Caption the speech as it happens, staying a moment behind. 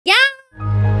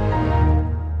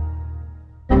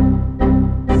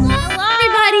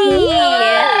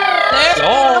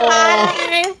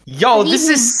Yo, this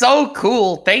is so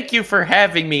cool. Thank you for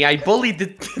having me. I bullied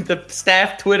the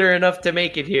staff Twitter enough to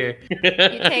make it here.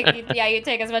 you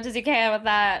take as much as you can with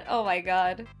that. Oh my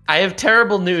god. I have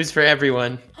terrible news for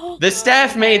everyone. The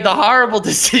staff made the horrible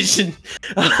decision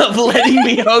of letting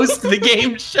me host the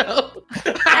game show.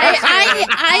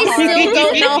 I still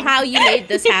don't know how you made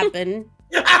this happen.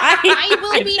 I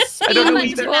will be speaking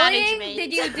to What management.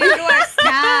 did you do to our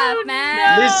staff,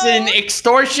 man? Listen,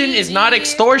 extortion is not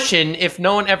extortion if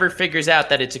no one ever figures out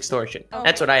that it's extortion.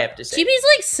 That's what I have to say. Chibi's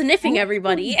like sniffing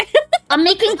everybody. I'm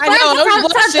making fun of how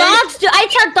dogs do. I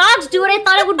saw dogs do it. I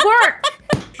thought it would work.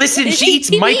 Listen, she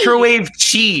eats microwave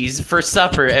cheese for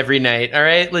supper every night. All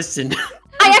right, listen.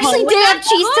 I actually did have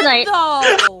cheese tonight.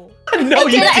 No,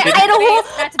 you didn't.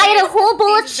 I had a whole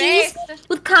bowl of cheese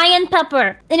with cayenne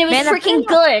pepper, and it was freaking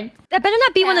good. That better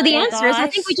not be one of the answers. I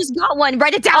think we just got one.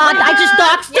 Write it down. I just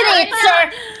doxed the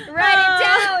answer. Write it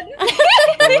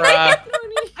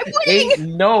down. Ain't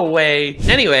no way.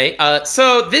 Anyway,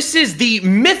 so this is the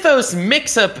Mythos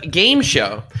Mix-Up game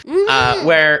show,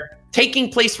 where taking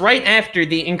place right after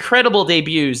the incredible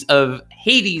debuts of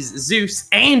Hades, Zeus,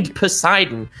 and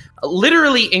Poseidon.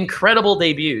 Literally incredible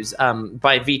debuts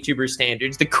by VTuber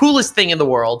standards. The coolest thing in the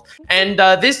world. And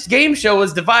this game show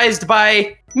was devised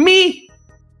by me.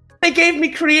 They gave me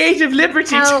creative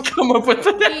liberty to come up with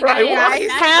whatever I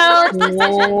want.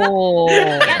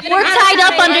 We're tied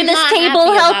up under this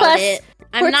table. Help us.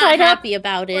 I'm not happy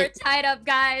about it. We're tied up,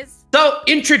 guys. So,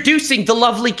 introducing the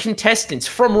lovely contestants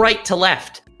from right to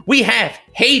left. We have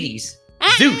Hades,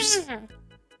 Zeus.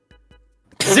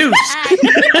 Zeus.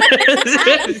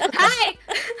 Hi.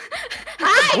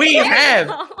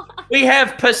 We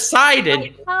have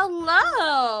Poseidon.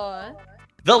 Hello.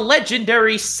 The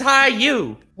legendary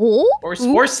Sayu. Or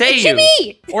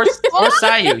Sayu. Or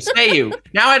Sayu. Sayu.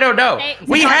 Now I don't know.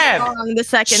 We have the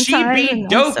second Chibi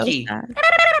Doki. What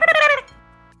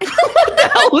the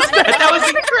hell was that? That was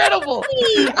incredible.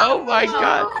 Oh my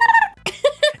god.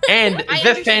 And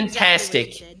the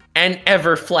fantastic and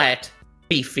ever flat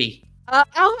Beefy.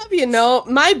 I'll have you know,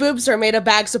 my boobs are made of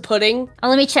bags of pudding. Oh,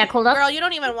 let me check. Hold up. Girl, you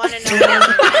don't even want to know. What's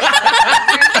the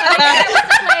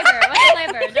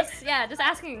flavor? Just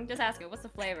asking. What's the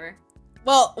flavor?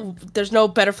 Well, there's no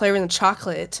better flavor than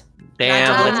chocolate.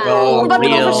 Damn, let's go.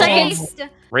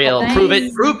 Real. Prove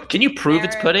it. Can you prove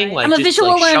it's pudding? Like, I'm a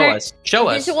visual learner. Show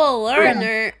us. Visual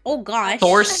learner. Oh gosh.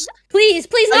 Source. Please,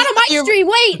 not on my stream.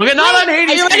 Wait. We're not on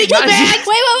Hades. Wait.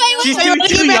 She's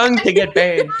too young to get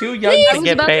banned. Too young to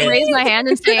get about to banned. raise my hand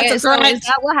and say, is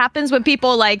that what happens when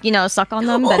people like, suck on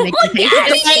them? Then they can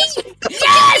taste it.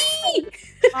 Yes!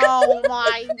 Oh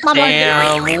my god.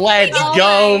 Damn, let's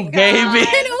go, baby.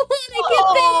 I don't want to get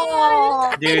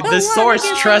banned. Dude, the source,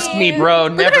 trust me, bro,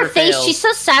 Look at never her face. fails. She's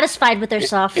so satisfied with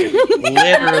herself.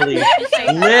 Literally.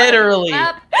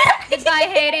 Goodbye,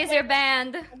 Hades. You're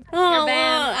banned. Oh,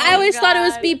 I always thought it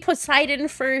was be Poseidon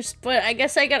first, but I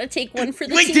guess I gotta take one for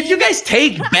the Wait, team. did you guys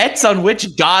take bets on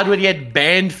which god would get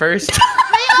banned first? They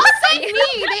all said me.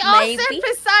 They all said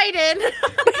Poseidon.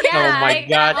 Yeah, Oh my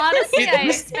god. Honestly, I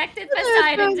expected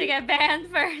Poseidon to get banned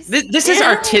first. This is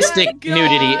artistic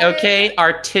nudity, okay?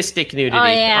 Artistic nudity. Oh,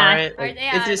 yeah. All right? Like,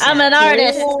 it's just- I'm an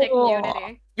artist.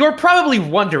 You're probably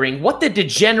wondering what the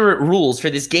degenerate rules for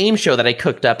this game show that I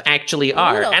cooked up actually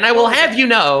are, and I will have you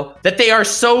know that they are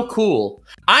so cool.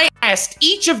 I asked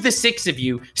each of the 6 of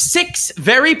you 6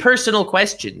 very personal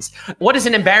questions. What is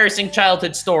an embarrassing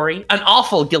childhood story, an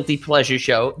awful guilty pleasure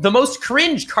show, the most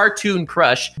cringe cartoon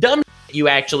crush, dumb you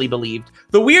actually believed,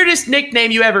 the weirdest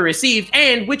nickname you ever received,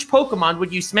 and which Pokemon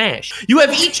would you smash? You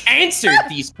have each answered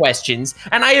these questions,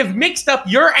 and I have mixed up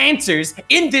your answers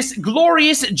in this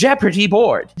glorious Jeopardy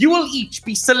board. You will each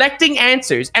be selecting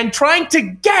answers and trying to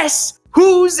guess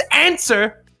whose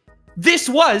answer this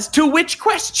was to which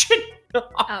question.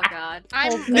 Oh god.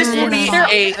 This will be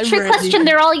a trick question.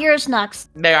 They're all yours, Nux.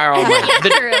 They are all mine.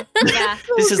 True. Yeah.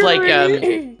 This is like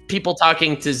people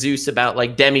talking to Zeus about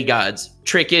like demigods.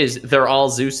 Trick is, they're all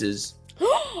Zeus's.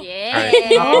 Yeah.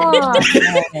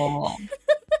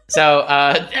 So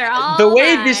They're all the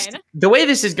way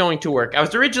this is going to work, I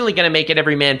was originally going to make it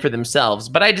every man for themselves,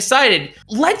 but I decided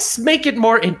let's make it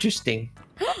more interesting.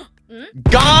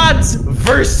 Gods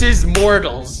versus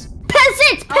mortals.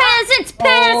 Peasants! Let's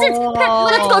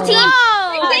go, team!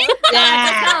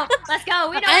 Let's go.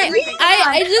 We know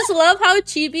I just love how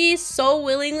Chibi so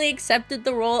willingly accepted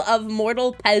the role of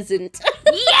mortal peasant.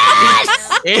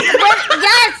 Yes!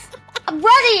 Yes! I'm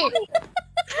ready!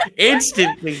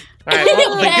 Instantly. All right,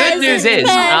 well, the good news is,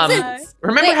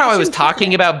 remember how I was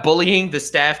talking about bullying the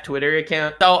staff Twitter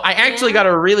account? So I actually got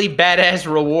a really badass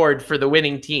reward for the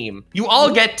winning team. You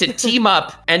all get to team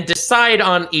up and decide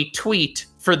on a tweet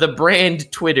for the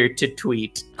brand Twitter to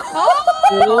tweet.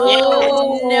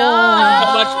 Oh, no.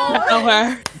 How much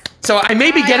power. So I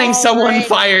may be getting someone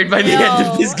fired by the end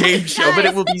of this game show, but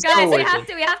it will be so worth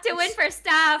it. We have to win for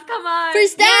staff. Come on. For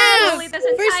staff.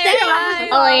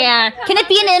 Oh yeah. Can it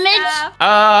be an image?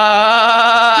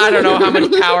 I don't know how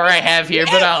much power I have here,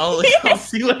 but I'll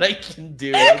see what I can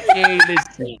do. Okay,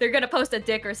 listen. They're gonna post a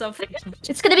dick or something.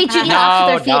 It's gonna be Judy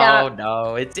Hopps with her feet up.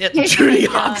 No, it's Judy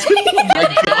Hopps. Oh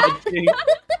my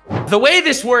God. The way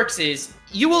this works is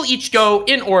you will each go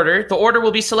in order. The order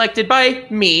will be selected by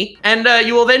me, and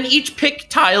you will then each pick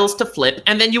tiles to flip,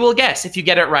 and then you will guess. If you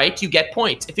get it right, you get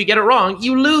points. If you get it wrong,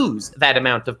 you lose that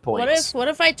amount of points. What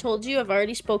if I told you I've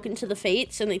already spoken to the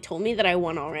Fates, and they told me that I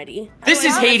won already? This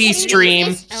is Hades'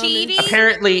 stream. Cheating.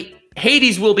 Apparently,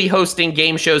 Hades will be hosting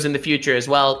game shows in the future as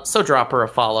well, so drop her a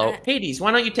follow. Hades,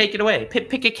 why don't you take it away?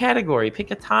 Pick a category,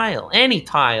 pick a tile, any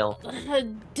tile.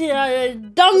 Dumb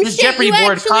This shit Jeopardy you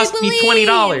board actually cost me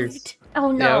 $20. Oh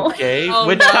no. Yeah, okay, Oh,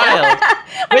 which no. tile?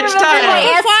 Which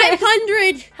tile?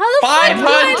 500. How the fuck?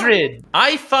 500!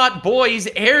 I thought boys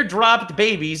airdropped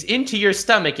babies into your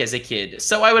stomach as a kid,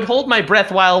 so I would hold my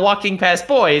breath while walking past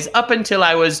boys up until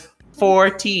I was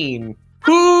 14.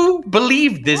 Who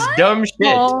believed this dumb shit?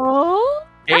 Oh.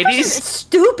 Hades? It's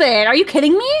stupid. Are you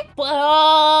kidding me?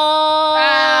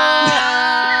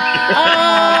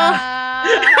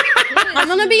 I'm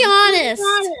gonna be honest.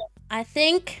 I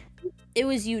think it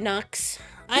was you, Nux.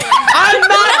 I'm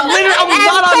not literally. I'm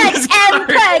not on this card.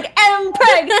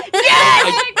 M-Preg.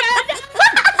 Yes!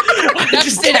 I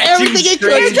just did everything it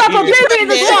could. Drop a baby in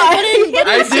the jar.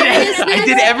 I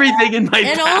did everything in my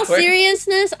In power. all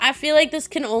seriousness, I feel like this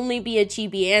can only be a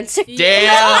chibi answer.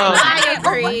 Damn. I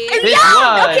agree. This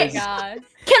was. okay. God.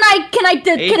 Can I? Come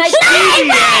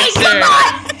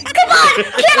Come on!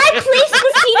 Can I place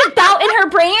the seed of doubt in her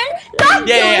brain? God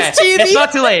Yeah. It's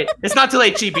not too late. It's not too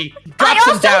late, Chibi. Drop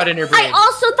some doubt in her brain. I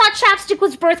also thought chapstick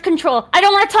was birth control. I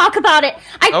don't want to talk about it.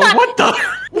 I thought. What the?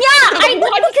 Yeah,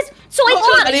 because so I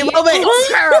thought. Any moment.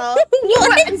 Girl.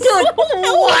 Dude,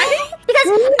 what? Because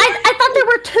I thought there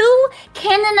were two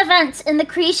canon events in the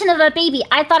creation of a baby.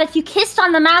 I thought if you kissed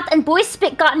on the mouth and boy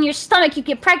spit got in your stomach, you'd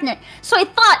get pregnant. So I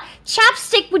thought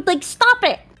chapstick would like stop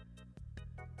it.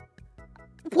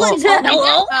 What?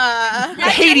 Hello?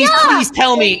 Hades,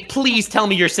 please tell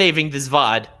me you're saving this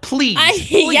VOD. Please.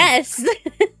 Yes.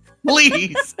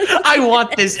 Please. I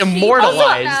want this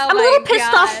immortalized. I'm a little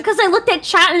pissed off because I looked at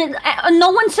chat and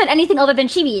no one said anything other than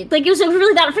Chibi. Like, it was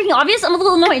really that freaking obvious. I'm a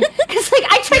little annoyed because like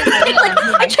I tried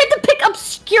to pick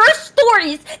obscure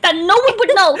stories that no one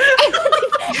would know. And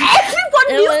everyone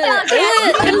knew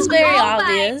that. It was very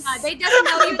obvious. They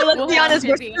definitely know you. Let's be honest,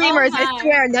 we're streamers. I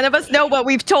swear, none of us know what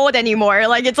we've told anymore.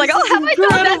 Like, it's like, oh, have I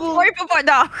told that story before?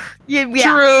 No. Yeah.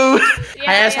 True.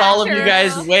 I asked all of you true.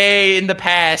 guys way in the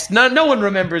past. No one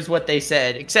remembers what they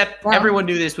said, except everyone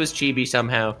knew this was Chibi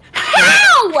somehow.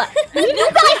 How? You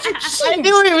guys are I cheating.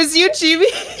 knew it was you, Chibi.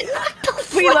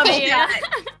 We love you. Yeah.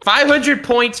 500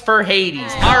 points for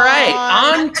Hades. All right,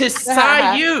 on to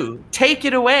Sayu. Take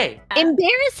it away.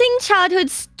 Embarrassing childhood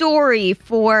story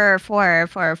for.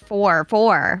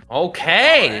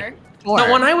 Okay.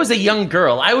 So when I was a young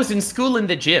girl, I was in school in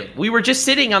the gym. We were just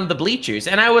sitting on the bleachers,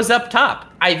 and I was up top.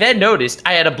 I then noticed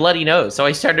I had a bloody nose, so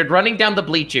I started running down the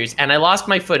bleachers, and I lost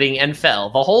my footing and fell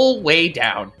the whole way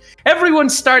down. Everyone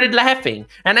started laughing,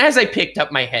 and as I picked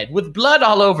up my head with blood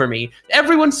all over me,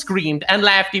 everyone screamed and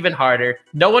laughed even harder.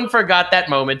 No one forgot that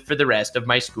moment for the rest of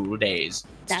my school days.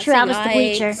 It's true, I was the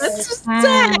bleacher. That's just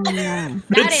sad.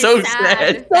 It's so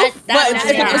sad. That's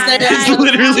It's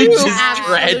literally just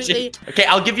Absolutely. tragic. Okay,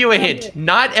 I'll give you a hint.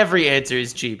 Not every answer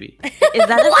is Chibi. Is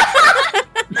that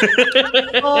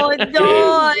Oh,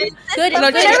 no. Good. No,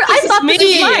 I thought this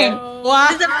was mine. Wow.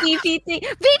 It's a Fifi thing.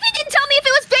 Fifi didn't tell me if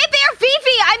it was Fifi or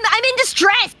Fifi. I'm in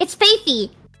distress. It's Faithy.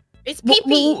 It's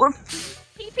pee-pee.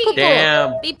 Pee-pee.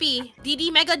 Damn. Pee-pee.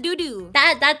 DD mega doo-doo.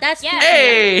 That's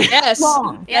Hey! Yes.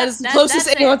 Wrong. That is the closest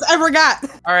anyone's ever got.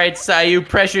 All right, Sayu,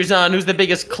 pressure's on. Who's the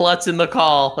biggest klutz in the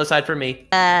call, aside from me?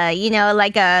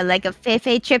 Like a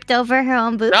Fifi tripped over her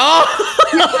own boot. Oh!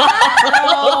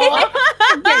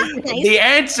 The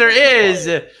answer is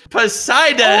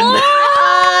Poseidon.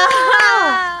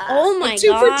 Oh my 2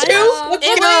 for 2. god. Let's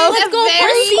It go. was Let's a go,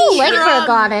 very Posey. Too late for a strong-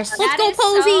 goddess. Let's go,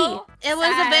 Posey. It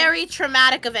was a very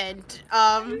traumatic event.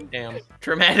 Damn.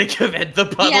 Traumatic event. The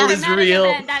puddle is Traumatic real.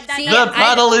 event, See, The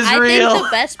puddle is real. I think the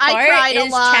best I part cried a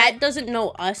is lot. chat doesn't know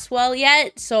us well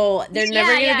yet, so they're Yeah,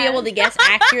 never gonna be yeah. able to guess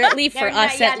accurately for They're not-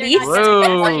 us yeah, at they're least. not-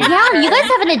 True. Yeah, you guys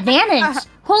have an advantage.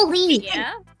 Holy.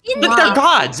 Yeah. But they're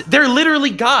gods. They're literally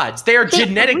gods. They are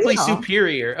genetically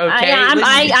superior. Okay,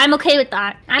 I'm okay with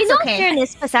that. That's In all okay.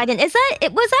 fairness, Poseidon, was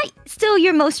that still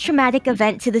your most traumatic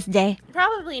event to this day?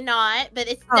 Probably not, but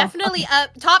it's definitely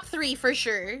up top 3 for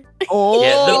sure. Oh,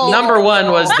 yeah. The number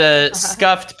 1 was the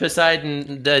scuffed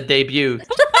Poseidon debut.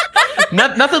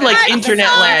 Nothing like internet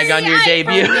lag on your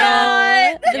debut.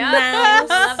 The mouse.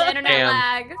 Love the internet Damn.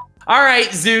 lag. All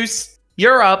right, Zeus,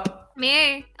 you're up.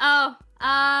 Me? Oh,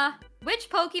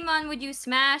 which Pokemon would you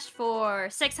smash for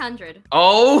 600?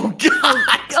 Oh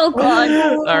God. Oh God.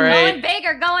 All right. Going big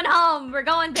or going home? We're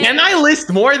going big. Can I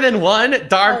list more than one?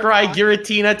 Darkrai,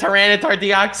 Giratina, Tyranitar,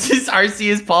 Deoxys,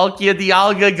 Arceus, Palkia,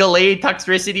 Dialga, Gallade,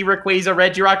 Toxtricity, Rayquaza,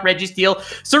 Regirock, Registeel,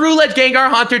 Ceruledge, Gengar,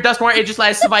 Haunter, Dusknoir,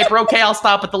 Aegislash, Viper. Okay, I'll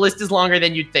stop, but the list is longer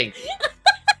than you'd think.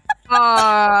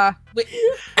 That's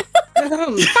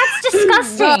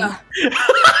disgusting.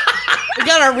 We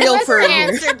got a real furry.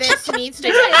 Answer this needs to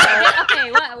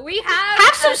Okay, well, we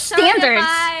have some a standards.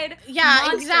 certified Yeah,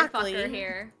 monster exactly. fucker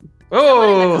here.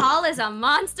 Oh. The call is a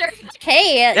monster.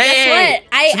 Hey, guess what?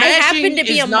 I happen to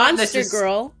be a monster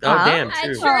girl. Oh, damn,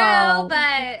 true. True,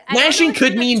 but Smashing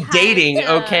could mean dating,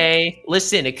 okay?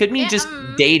 Listen, it could mean just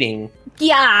dating.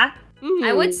 Yeah.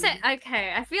 I would say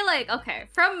okay. I feel like okay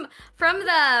from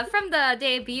the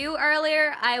debut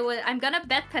earlier. I'm gonna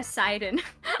bet Poseidon.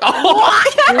 Oh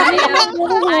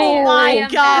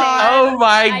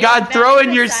my God!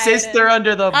 Throwing your sister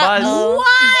under the bus. What?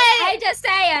 I'm just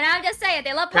saying.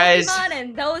 They love Pokemon,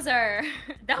 and those are.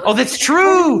 Oh, that's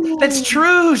true. That's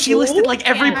true. She listed like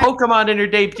every Pokemon in her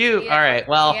debut. Yeah. All right.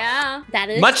 Well, that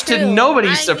is much true. to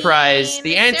nobody's surprise, mean,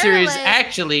 the answer is Sarah-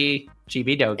 actually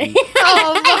Chibi Dogi.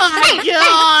 Oh my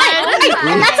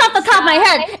God. And that's off the top of my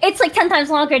head. It's like 10 times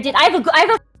longer, dude. I have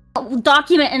a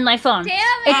document in my phone. Damn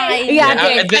it!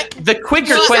 Yeah, dude. The quicker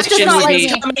Jesus question does not would be,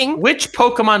 like which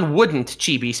Pokemon wouldn't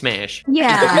Chibi smash?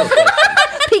 Yeah.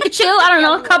 Pikachu? I don't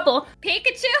know, a couple.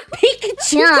 Pikachu.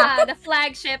 Yeah. The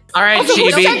flagship. All right,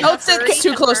 Chibi. Don't sit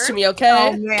too close to me,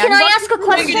 okay? Can I ask a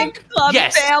question?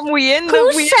 Yes.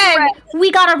 Who said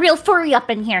we got a real furry up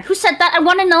in here? Who said that? I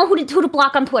want to know who to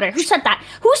block on Twitter. Who said that?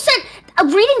 Who said,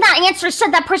 reading that answer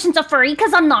said that person's a furry?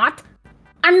 Because I'm not.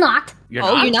 I'm not. You're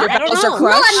not? You're not? I don't Those are know.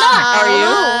 crush? No, I'm not. Are you?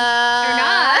 You're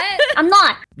not. I'm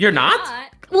not. You're not? Not.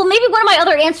 Well, maybe one of my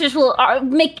other answers will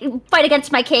fight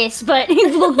against my case, but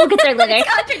we'll get there later.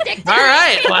 Contradictory. All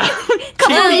right. Well,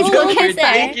 Couple of these go We'll get get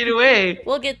there. take it away.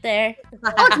 We'll get there.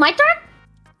 Oh, it's my turn?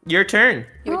 Your turn.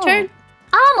 Your turn.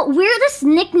 Weirdest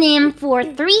nickname for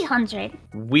 300.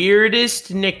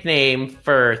 Weirdest nickname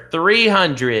for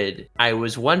 300. I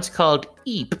was once called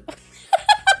Eep.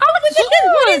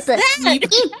 What is that?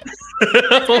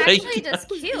 It's actually just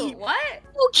cute. What?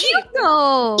 Oh, cute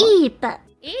though. Eep.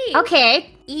 Eep.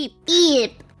 Okay. Eep.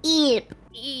 Eep. Eep.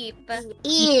 Eep.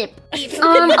 Eep.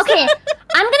 Okay.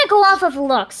 I'm gonna go off of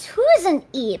looks. Who is an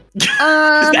Eep? Is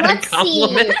that a Let's see.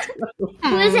 compliment?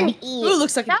 Who is an Ooh, Eep?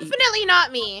 looks like an eep. Definitely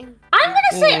not me. I'm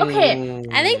gonna say, okay.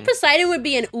 I think Poseidon would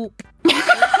be an oop.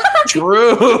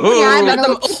 True. Yeah, I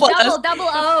know. Double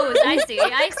O's. I see.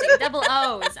 Double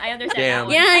O's. I understand. Damn.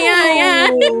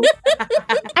 That one. Yeah.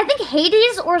 I think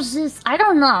Hades or Zeus. I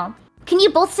don't know. Can you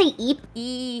both say Eep?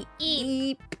 Eep.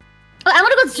 Oh, I'm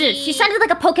gonna go with Zeus. She sounded like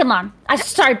a Pokemon. I'm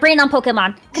sorry, brain on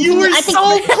Pokemon. You were I think- so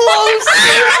close.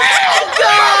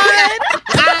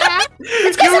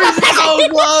 It's because I'm a peasant. So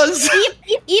close.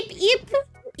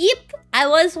 Eep. I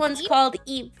was once called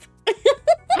Eep.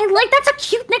 I like that's a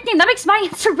cute nickname. That makes my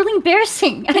answer really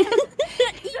embarrassing.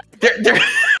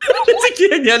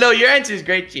 Yeah, no, your answer is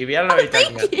great, Chibi. I don't know what you're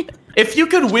talking about. If you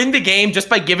could win the game just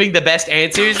by giving the best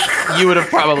answers, you would have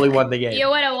probably won the game. You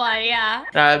would have won, yeah.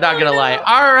 I'm not gonna lie.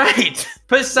 All right,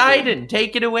 Poseidon,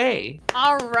 take it away.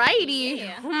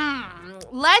 Alrighty.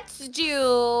 Let's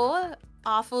do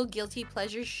awful guilty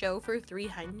pleasure show for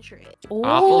 300.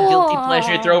 Awful guilty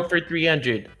pleasure throw for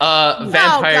 300. Vampire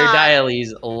God.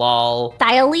 Diaries, lol.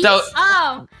 Dialis? So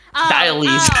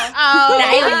Dialis.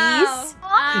 Dialis.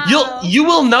 you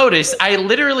will notice I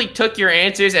literally took your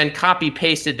answers and copy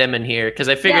pasted them in here because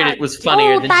I figured it was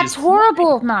funnier than that's just.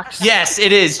 horrible, Nux. Yes,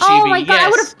 it is, Chibi. Oh my god, yes. I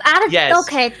would have added. Yes.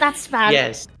 Okay, that's bad.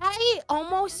 Yes. I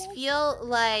almost feel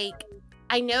like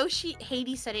I know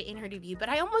Hades said it in her debut, but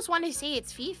I almost want to say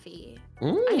it's Fifi.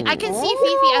 I can see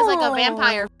Fifi as like a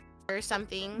vampire or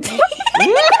something.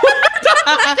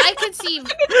 I could see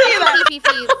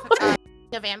Fifi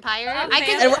A vampire. Okay. I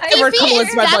can. Edward Fifi Cullen's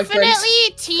is my boyfriend.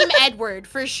 definitely Team Edward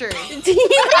for sure.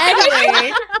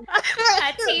 Edward.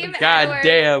 Team God Edward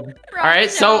damn. from All right,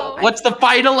 so show. what's the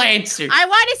final answer? I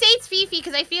want to say it's Fifi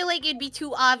because I feel like it'd be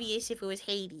too obvious if it was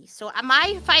Hades. So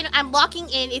I'm locking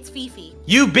in. It's Fifi.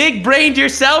 You big-brained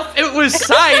yourself. It was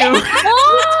Sayu.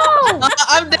 Oh!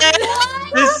 I'm dead.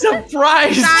 The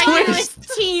surprise Sayu twist. is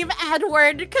Team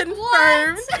Edward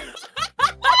confirmed.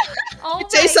 Oh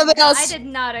Say my something God, else. I did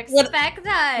not expect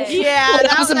that. Yeah, When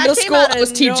I was in middle school, I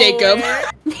was Team Jacob.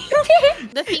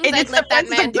 The things It I'd is let that a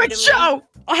man do good to me. show.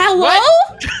 Hello?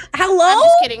 What? Hello? I'm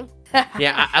just kidding.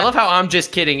 Yeah, I love how I'm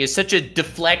just kidding is such a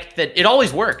deflect that it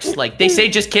always works. Like, they say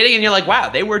just kidding, and you're like, wow,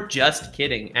 they were just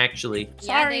kidding, actually.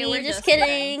 Yeah, Sorry, they were just just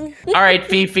kidding. All right,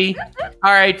 Fifi.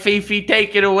 All right, Fifi,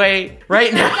 take it away.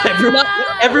 Right now,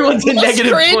 everyone's in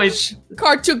negative points.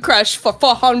 Cartoon Crush for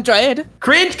 400.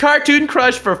 Cringe Cartoon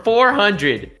Crush for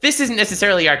 400. This isn't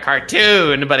necessarily a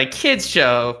cartoon, but a kid's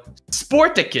show.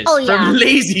 Sporticus Oh, yeah. from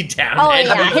Lazy Town. Oh and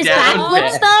yeah, the his Down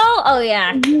backflips Bad. though. Oh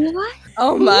yeah. What?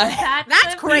 Oh my.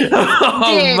 That's great.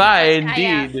 Oh Dude. my,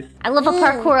 Yeah. indeed. I love a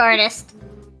parkour artist.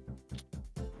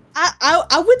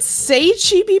 I would say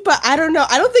Chibi, but I don't know.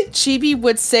 I don't think Chibi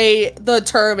would say the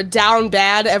term down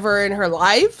bad ever in her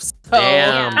life. So.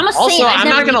 Damn. I'm a Also, saint, I've I'm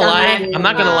not never gonna done lie. that. I'm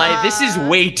not gonna lie. This is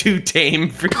way too tame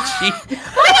for Chibi.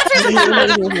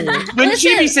 When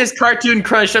Listen. Chibi says Cartoon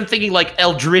Crush, I'm thinking like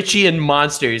Eldritchian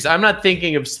monsters. I'm not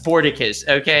thinking of Sporticus.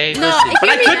 Okay. No, Listen,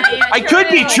 but hear I could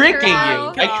be true, tricking true.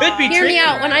 you. I could be Hear me tricking.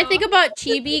 out. When I think about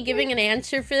Chibi giving an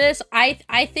answer for this, I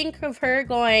think of her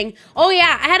going, "Oh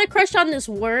yeah, I had a crush on this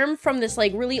worm from this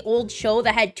like really old show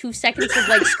that had 2 seconds of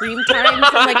like scream time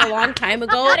from like a long time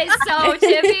ago." That is so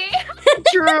chippy.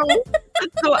 True.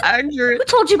 That's so accurate. Who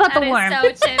told you about That the is worm? so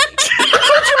chippy. Who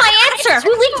told you my answer?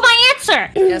 Who leaked my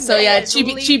answer? Yeah, so yeah, Guys,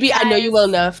 Chibi, I know you well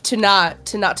enough to not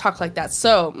talk like that.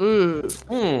 So,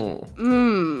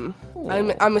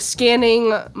 I'm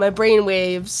scanning my brain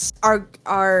waves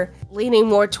are leaning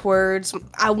more towards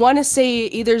I want to say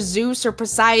either Zeus or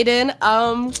Poseidon.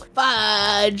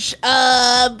 Fudge.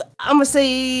 I'm gonna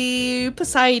say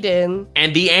Poseidon.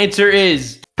 And the answer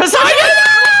is Poseidon.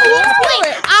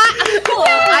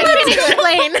 I can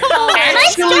explain.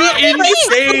 Actually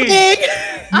insane.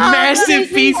 Massive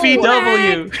Fifi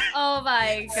W. Oh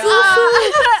my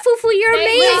God. Fufu, you're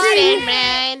amazing. Listen,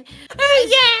 man.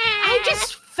 I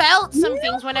just felt some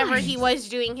things whenever he was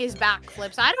doing his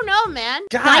backflips. I don't know, man.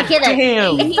 God I get it.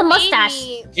 damn. It's the mustache.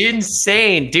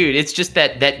 Insane, dude. It's just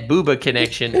that booba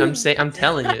connection. I'm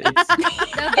telling you. It's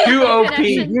The too OP.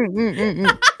 connection.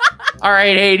 All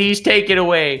right, Hades, take it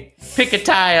away. Pick a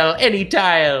tile, any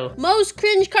tile. Most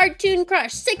cringe cartoon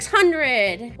crush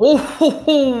 600.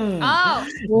 Oh.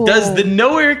 Oh, Does the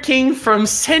Knower King from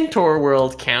Centaur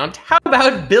World count? How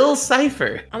about Bill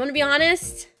Cipher? I'm gonna be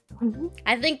honest.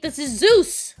 I think this is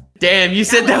Zeus. Damn, you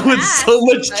said that was with fast. so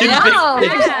much Wow.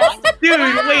 conviction. yeah. Dude,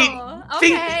 Wow. wait.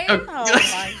 Think.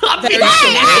 Okay.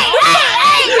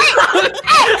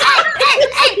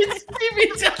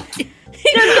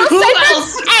 Who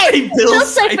else? Hey, Bill Bill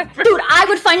Cipher. Dude, I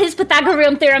would find his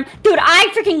Pythagorean theorem. Dude, I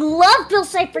freaking love Bill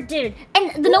Cipher, dude.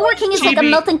 And the Nowhere King is like a Chibi.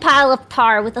 melting pile of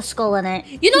tar with a skull in it.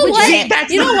 You know Would what? See,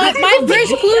 that's You know the- what? My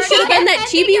first clue should have been that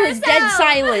Defending Chibi was dead yourself.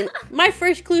 silent. My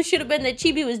first clue should have been that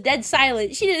Chibi was dead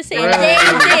silent. She didn't say a Right.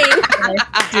 damn thing.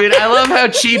 Dude, I love how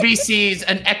Chibi sees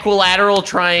an equilateral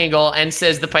triangle and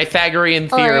says the Pythagorean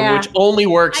Oh, theorem, yeah. which only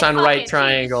works I on fuck right it.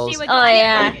 triangles. She would Oh, go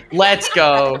yeah. anything. Let's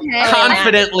go. Yeah.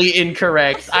 Confidently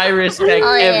incorrect. I respect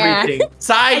Oh, yeah. everything.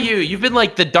 Sayu, you've been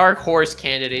like the dark horse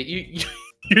candidate.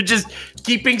 You're just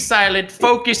keeping silent,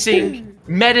 focusing,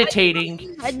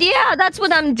 meditating. Yeah, that's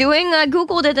what I'm doing. I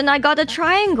googled it and I got a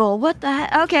triangle. What the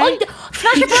heck? Okay.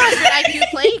 Smash your bros. IQ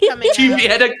play coming Chibi out.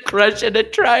 had a crush and a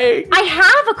triangle. I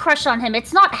have a crush on him.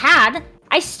 It's not had.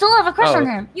 I still have a crush Oh. on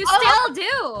him. You still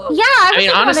do. Yeah, I I mean,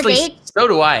 was on a honestly, date. so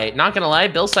do I. Not gonna lie,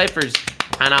 Bill Cipher's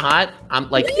kind of hot. I'm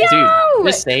like, Yo! dude,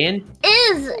 just saying.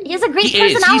 He has a great He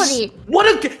is. personality. He's, what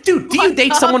a dude. Do you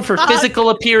date someone for physical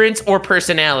appearance or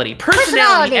personality?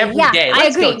 Personality, Every yeah, day. I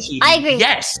Let's go, agree. Chibi. I agree.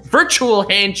 Yes, virtual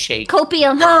handshake.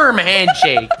 Copium. Firm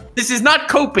handshake. This is not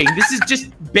coping. This is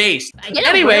just based. You know,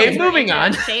 Anyway, words moving really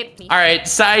on. shaped me. All right,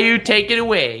 Sayu, take it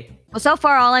away. Well, so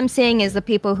far all I'm seeing is the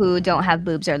people who don't have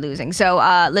boobs are losing. So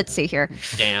let's see here.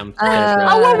 Damn.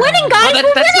 Oh, we're winning, guys. Oh,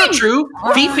 We're that's winning. not true.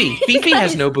 Fifi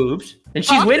has no boobs, and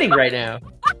she's winning right now.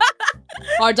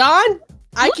 Pardon?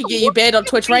 I can get you banned on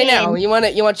Twitch right now. You want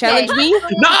to challenge me?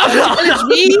 No. Challenge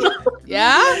me?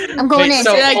 Yeah? I'm going Wait, in.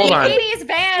 so hold on. Katie's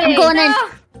banned. I'm going in.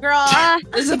 Girl.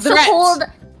 This is a So threat. hold.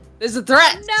 There's a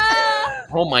threat.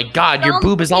 No. Oh my god, your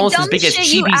boob is almost as big as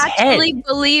you Chibi's actually head.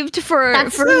 believed for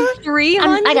That's-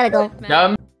 300? I gotta go.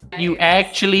 Dumb, you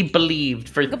actually believed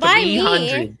for Goodbye, me.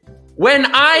 300. When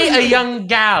I, a young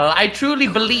gal, I truly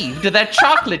believed that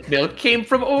chocolate milk came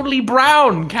from only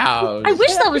brown cows. I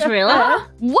wish that was real.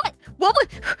 What?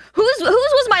 Whose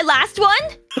was my last one?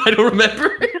 I don't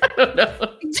remember. I don't know.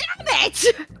 Damn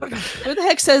it! Who the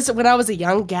heck says when I was a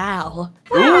young gal?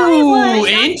 Ooh,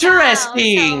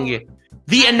 interesting.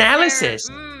 The analysis.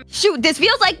 Shoot, this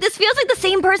feels like the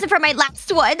same person from my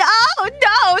last one. Oh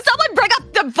no! Someone bring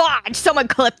up the VOD. Someone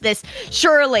clip this.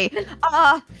 Surely.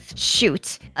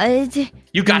 Shoot.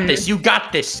 You got this. You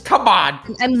got this. Come on.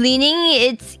 I'm leaning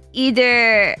it's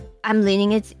either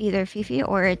Fifi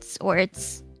or it's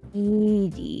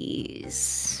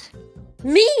Edie's.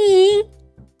 Me?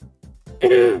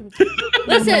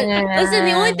 listen,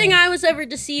 the only thing I was ever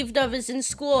deceived of is in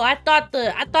school. I thought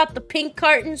the pink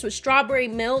cartons was strawberry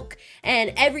milk,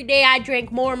 and every day I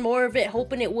drank more and more of it,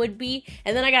 hoping it would be,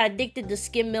 and then I got addicted to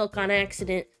skim milk on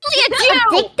accident.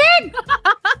 Addicted?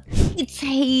 It's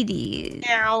Hades.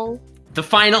 The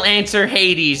final answer,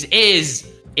 Hades, is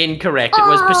incorrect. It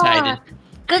was Poseidon.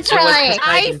 Good It was try.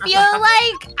 I Poseidon. feel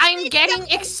like I'm getting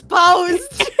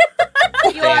exposed.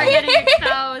 You are getting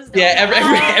exposed.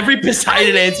 Yeah, every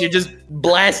Poseidon answer just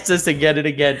blasts us again and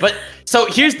again. But so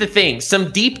here's the thing: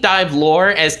 some deep dive lore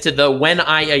as to the when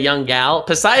I a young gal.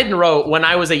 Poseidon wrote when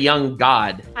I was a young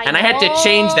god, and I had to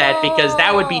change that because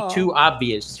that would be too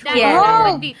obvious.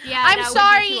 That would be, I'm that would be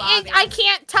sorry, too obvious. I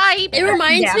can't type. It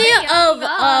reminds me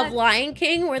Yeah. of Lion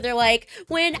King, where they're like,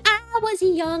 when I was a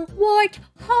young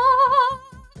warthog.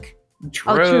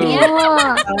 True.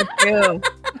 Yeah. True.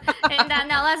 And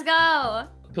now let's go.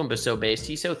 Pumbaa's so based.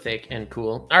 He's so thick and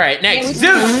cool. All right, next,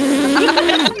 Zeus. You're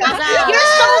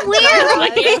so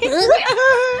weird.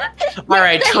 All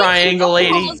right, triangle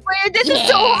lady. This is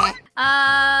so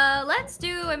hard. Let's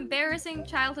do embarrassing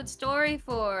childhood story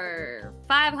for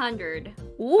 500.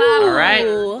 Ooh. All right.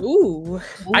 Ooh.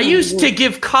 I used to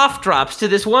give cough drops to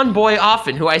this one boy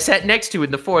often who I sat next to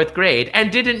in the 4th grade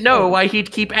and didn't know why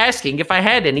he'd keep asking if I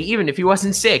had any, even if he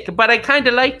wasn't sick, but I kind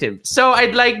of liked him, so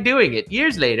I'd like doing it.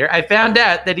 Years later, I found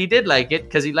out that he did like it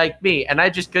because he liked me, and I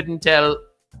just couldn't tell,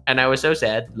 and I was so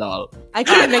sad. Lol. I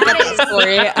can't make up the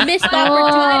story. Missed Oh.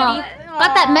 opportunity.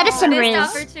 Got that medicine Missed riz.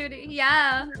 opportunity.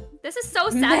 Yeah. This is so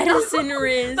sad. though. Medicine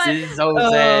riz. But- This is so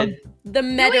sad. The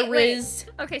meta wait. riz.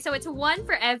 Okay, so it's one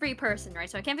for every person, right?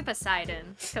 So it can't be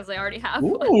Poseidon because they already have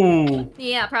one. Ooh.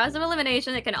 Yeah, process of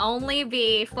elimination. It can only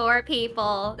be 4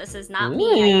 people. This is not me.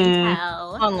 I can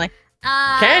tell. Only.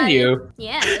 Can you?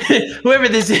 Yeah. Whoever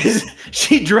this is,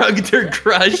 she drugged her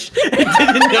crush and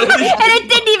didn't notice. And it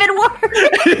didn't even work.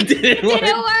 It didn't work.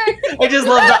 Didn't work. I just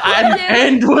love the Dude.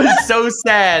 end was so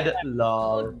sad. Oh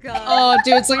Lol. god. Oh,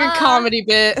 dude, it's like a comedy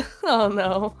bit. Oh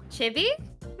no. Chibi?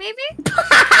 Maybe?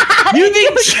 You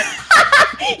think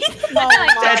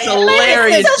that's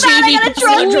hilarious? So bad I gotta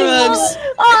drug drugs.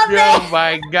 people. Oh man. Oh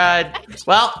my god.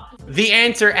 Well, the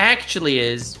answer actually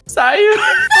is Sayu.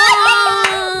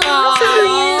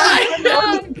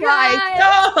 Oh, God.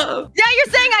 No. Yeah,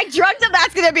 you're saying I drugged him.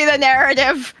 That's gonna be the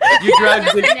narrative. You drugged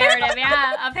That's the it. narrative,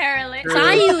 yeah, apparently. True.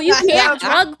 Sayu, you can't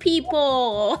drug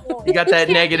people. You got that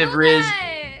negative riz.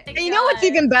 You know what's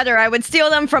even better? I would steal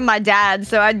them from my dad,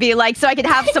 so I'd be like, so I could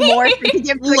have some more to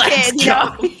give to the Let's kids. You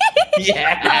know? go.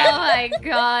 Yeah. Oh my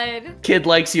god. Kid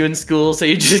likes you in school, so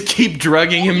you just keep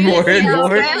drugging him more and Yeah,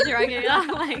 more. I'm drugging. Oh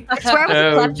my I swear I was Oh,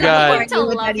 a clutch God. before I knew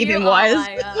what that even Oh was.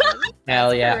 my god.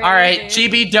 Hell yeah. All right,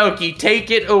 Chibi Doki, take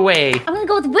it away. I'm gonna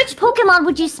go with which Pokemon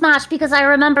would you smash because I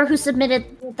remember who submitted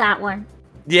that one.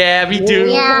 Yeah, me too.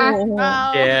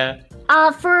 Yeah. Yeah.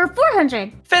 For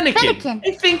 400. Fennekin. Fennekin.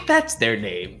 I think that's their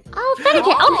name. Oh,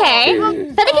 Fennekin. Okay.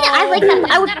 Fennekin, I like that.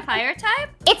 I Is would. that a fire type?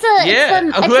 Yeah.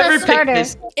 It's Whoever a picked starter.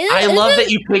 this, I love that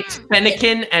you picked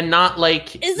Fennekin and not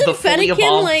like Isn't the fully Fennekin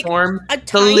evolved like form. a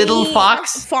The little tiny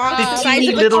fox. fox The the size teeny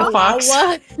of a little fox.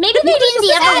 chihuahua? Maybe they mean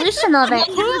the evolution of it.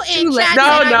 Who in chat No,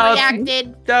 said I no.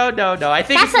 reacted? No. I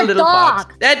think That's it's the a little fox.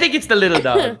 dog. I think it's the little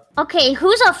dog. Okay,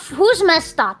 who's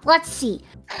messed up? Let's see.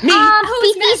 Me.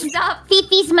 Who's Fifi's messed up?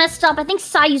 Fifi's messed up. I think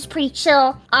Sayu's pretty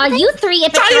chill. You three. If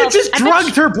it's Sayu girls- just I bet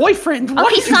drugged her boyfriend. What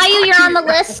Okay, are you Sayu, you're on the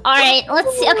talking list. All right,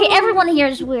 let's see. Okay, everyone here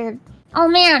is weird. Oh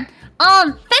man.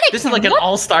 Fennekin. This is like an what?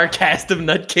 all-star cast of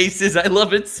nutcases. I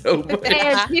love it so much.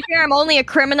 Hey, to be fair, I'm only a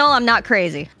criminal. I'm not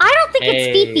crazy. I don't think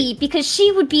Hey. it's Fifi because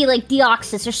she would be like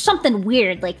Deoxys or something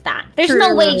weird like that. There's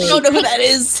no way I she. don't know who that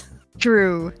is.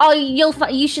 True. Oh,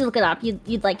 you should look it up.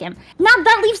 You'd like him. Now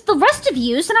that leaves the rest of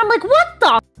yous, and I'm like, what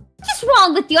the? What's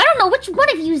wrong with you? I don't know which one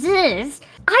of yous is.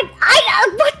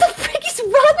 What the frick is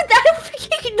wrong with that? I don't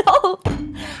freaking know.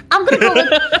 I'm gonna go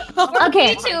with.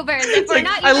 Okay. VTubers. If we're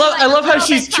not I even, love like, I love a how little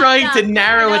she's bit trying fucked to up,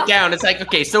 narrow you it know? down. It's like,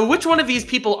 okay, so which one of these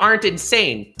people aren't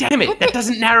insane? Damn it, that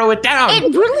doesn't narrow it down. It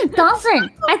really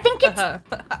doesn't. I think it's. I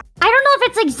don't know if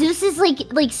it's like Zeus's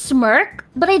like smirk,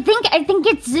 but I think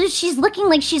it's Zeus. She's looking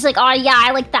like she's like, oh yeah,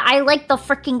 I like the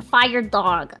freaking fire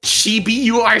dog. Chibi,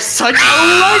 you are such a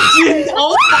legend!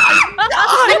 Oh my god!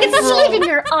 I can see it in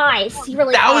your eyes. You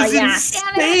really That was yeah.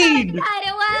 insane! Got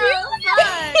it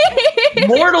well.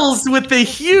 Mortals with the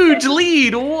huge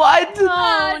lead. What?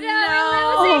 Oh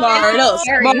no. Martles.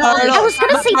 I was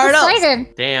gonna say Poseidon.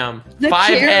 Damn. The 5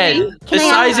 cherry. head. The Can I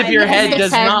size ask- of your head Six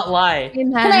does head. not lie.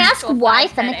 Can I ask why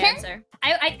That Fennekin? answer.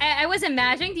 I was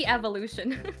imagining the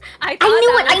evolution. I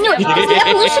knew it. The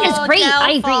evolution is great.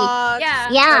 I agree. Yeah.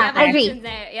 Yeah, the I agree. evolution's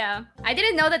there, yeah. I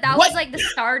didn't know that What? was like the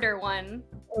starter one.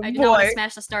 I did not want to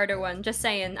smash the starter one. Just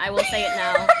saying. I will say it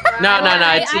now. No,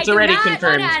 it's do already not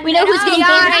confirmed. wanna We know who's getting know.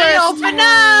 banned first. Open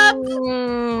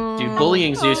up! Dude,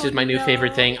 bullying Zeus is my new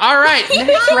favorite thing. All right,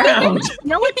 next round. You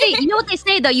know what they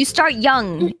say though? You start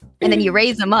young and then you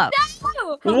raise them up.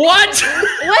 What?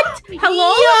 What?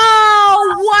 Hello?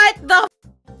 Yo, what the?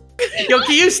 Yo,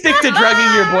 can you stick to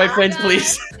drugging your boyfriends,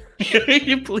 please?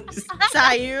 You please.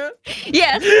 Sayu?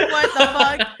 Yes. What the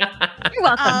fuck? You're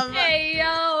welcome. Hey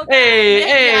yo.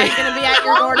 Hey, He's gonna be at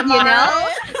your door tomorrow.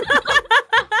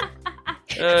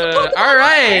 all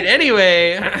right.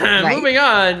 Anyway, moving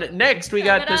on. Next, we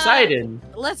got Poseidon.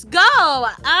 Let's go.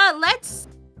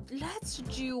 Let's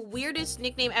do weirdest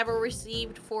nickname ever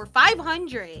received for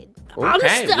 500.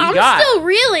 Okay, I'm we got. still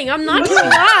reeling. I'm not gonna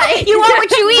lie. You are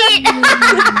what you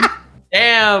eat.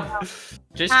 Damn.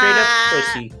 Just straight up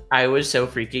pussy. I was so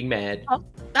freaking mad.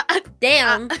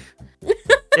 Damn.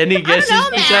 Any guesses, know,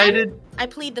 man. Poseidon? I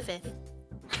plead the fifth.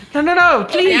 No.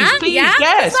 Please, Yeah? please, Yeah?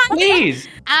 guess, please.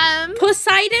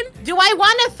 Poseidon? Do I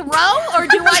want to throw or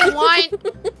do I want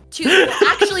to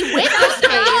actually win this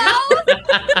game?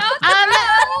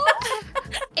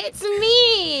 It's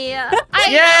me. Yeah.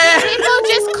 People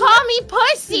just call me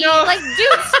pussy. No. Like,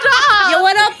 dude, stop. Yo,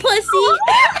 what up, pussy?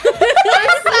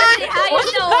 How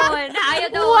you doing? How you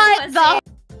doing? What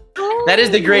pussy? That is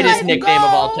the greatest Let's nickname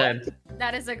of all go. time.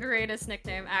 That is the greatest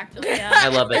nickname, actually. Yeah. I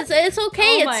love it. It's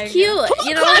okay. Oh my It's cute.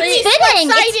 You know, It's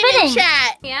fitting. It's fitting.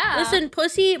 Chat. Yeah. listen,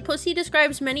 pussy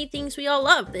describes many things we all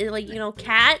love. They like,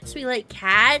 cats. We like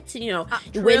cats.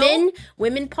 True.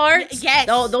 Women parts. Yes.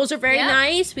 Those are very Yeah.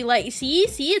 nice. We like. See,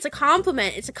 it's a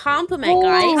compliment. It's a compliment,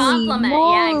 guys. Compliment.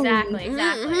 Yeah,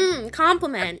 exactly.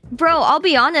 Compliment. Bro, I'll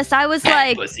be honest. I was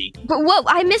like, Pussy. but what?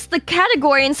 I missed the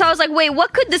category, and so I was like, wait,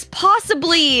 what could this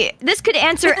possibly? This could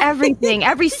answer everything,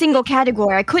 every single category.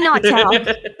 I could not tell.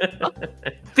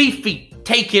 Fifi,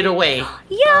 take it away.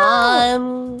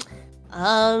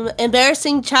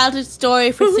 Embarrassing childhood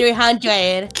story for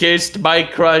 300. Kissed my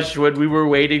crush when we were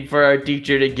waiting for our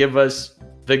teacher to give us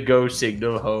the go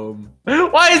signal home.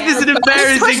 Why is this an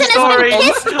embarrassing person has story? been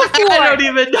kissed before. I don't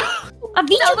even know. A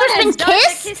VTuber's been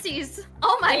kissed? Kissies.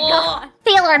 Oh my god.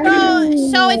 Taylor.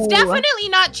 So it's definitely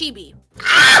not Chibi.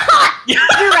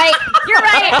 You're right. You're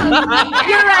right.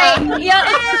 You're right.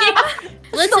 Yep.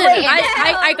 Listen, wait.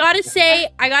 I gotta say,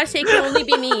 it can only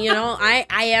be me. I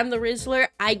am the Rizzler.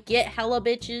 I get hella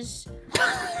bitches.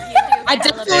 I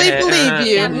definitely believe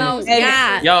you. Yeah, most-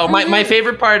 Yeah. Yo, my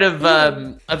favorite part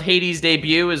of Hades'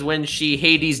 debut is when she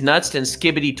Hades nuts and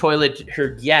skibbity toilet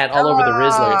her yat all over the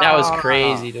Rizzler. That was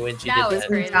crazy when she That did was that.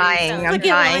 crazy. I'm Look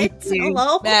dying. at what?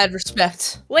 Hello. Mad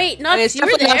respect. Wait, I mean, Nuts, it's you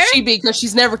were definitely there? not Chibi because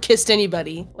she's never kissed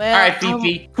anybody. Well, All right,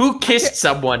 Fifi, who kissed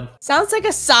someone? sounds like a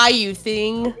Sayu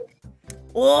thing.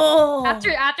 Oh. After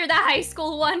the high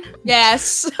school one.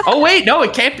 Yes. Oh wait, no,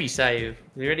 it can't be Sayu.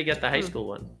 We already got the high school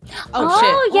one. Oh,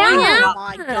 shit. yeah. Oh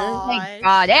my god. Thank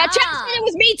God. Yeah, Chad said it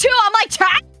was me too. I'm like,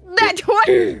 Chad, that what?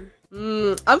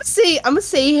 I'm gonna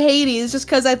say Hades just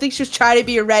because I think she was trying to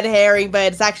be a red herring,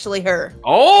 but it's actually her.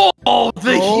 Oh,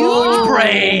 the huge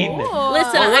brain!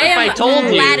 Listen, Well, what I if am I told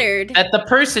you flattered. that the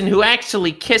person who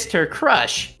actually kissed her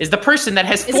crush is the person that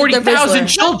has Is it the 40,000 Rizzler?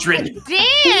 children?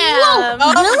 Damn.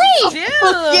 Really? Dude.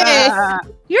 Yes.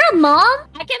 You're a mom?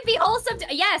 I can be wholesome.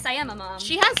 Yes, I am a mom.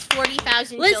 She has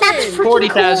 40,000 Listen. children. That's freaking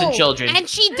 40,000 cool. children. And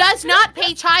she does not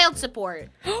pay child support.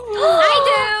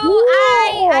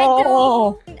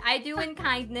 I do in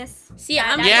kindness. See,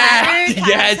 I'm Yeah, flattered.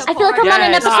 yes. I feel like I'm on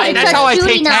an Yes, episode that's of how I Judy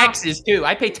pay now. taxes too.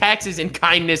 I pay taxes in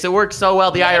kindness. It works so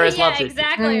well. The IRS Yeah, loves it.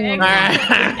 exactly. All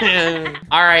right.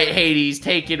 All right, Hades,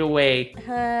 take it away.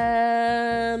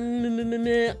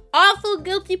 Awful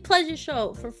guilty pleasure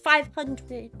show for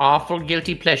 500. Awful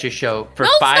guilty pleasure show for No,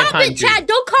 500. stop it, Chad.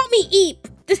 Don't call me Eep.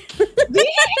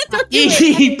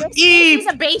 Eep,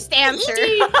 It's a based answer.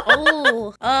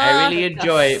 Oh, I really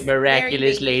enjoy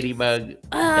Miraculous Ladybug.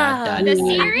 The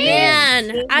series? Man,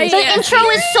 The intro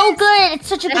is so good. It's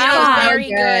such a good Yeah. song. Very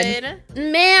good.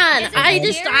 Man, Is it I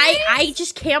serious?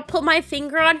 just can't put my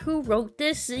finger on who wrote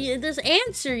this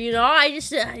answer. You know, I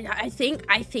think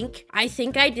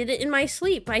I did it in my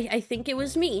sleep. I think it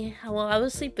was me while I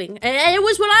was sleeping, and it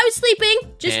was when I was sleeping.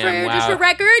 Just for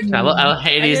record.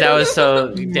 Hades, that was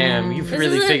so damn. You've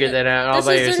really figured that out all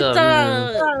by yourself.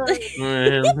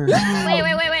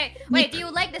 Wait, do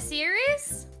you like the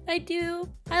series? I do.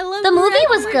 I love The movie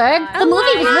was good. The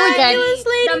movie was really good.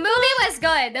 The movie was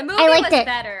good. The movie I liked was it.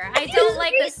 better. I don't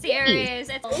like the series.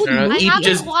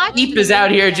 It's Eep is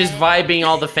out here just vibing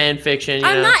all the fan fiction. You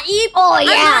I'm know? not Eep. Oh, I'm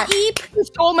yeah. not Eep.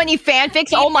 So many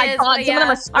fanfics. Oh my god, some of them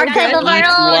are so Our good. type of Eep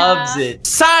viral. loves it.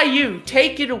 Sayu,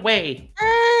 take it away.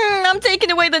 I'm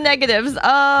taking away the negatives.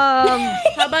 How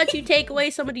about you take away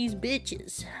some of these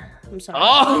bitches? I'm sorry.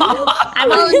 Oh, I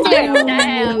volunteer.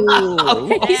 Damn.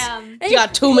 Damn. You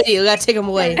got too many. You gotta take them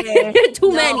away.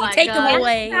 Too many. my Take them God.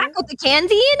 away. Back with the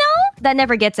candy, you know? That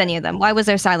never gets any of them. Why was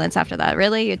there silence after that?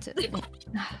 Really?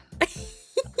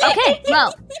 Okay,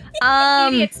 well,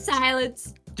 Idiot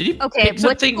silence. did you okay, pick what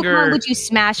something Pokemon or? would you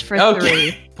smash for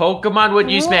Okay, 3? Pokemon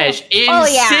would you smash? Oh,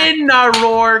 yeah.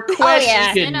 Incineroar? yeah.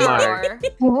 Question mark.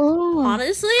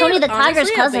 Honestly, Tony the Tiger's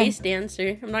honestly, cousin. a based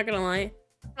answer. I'm not gonna lie.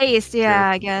 Face, yeah,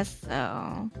 I guess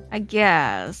so. I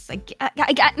guess. Just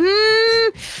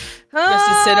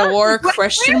Incineroar?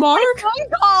 Question mark? Phone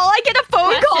call. I get a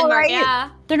phone call, right? Yeah.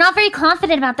 They're not very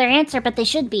confident about their answer, but they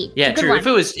should be. Yeah, It's a good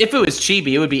true. one. If it was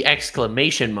Chibi, it would be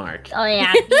exclamation mark. Oh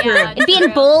yeah. Yeah, It'd be in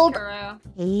true, bold. true.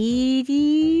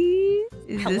 Hades,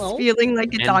 is Hello? this feeling like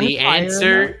it's And on the fire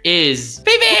answer is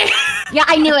Phoebe. Yeah,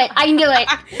 I knew it. I knew it.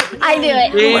 I knew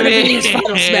it. Phoebe's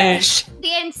final smash. The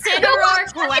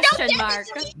Incineroar question mark.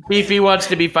 Fifi wants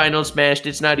to be final smashed.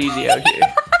 It's not easy out here.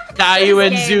 Tayu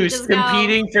and Game, Zeus just go.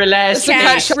 competing for last Chat,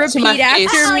 place. shut to my Repeat after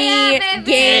face. Oh, me. yeah, baby.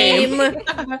 Game.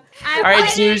 I'm All right,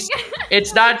 fighting. Zeus.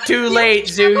 It's not too late,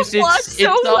 Zeus. It's so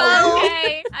all. well.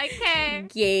 Okay, okay.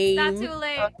 Game. Not too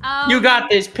late. You got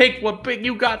this. Pick one. Pick.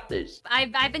 You got this.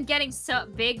 I've been getting so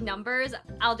big numbers.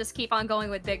 I'll just keep on going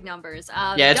with big numbers.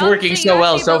 Yeah, it's Young working She so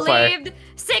well Yoshi so far. believed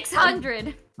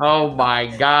 600. Oh my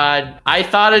God! I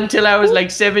thought until I was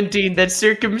like 17 that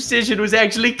circumcision was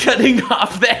actually cutting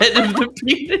off the head of the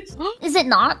penis. Is it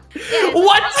not?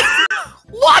 What?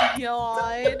 What?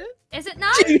 God. Is it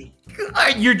not?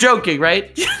 You're joking,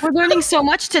 right? We're learning so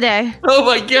much today. Oh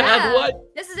my God! Yeah. What?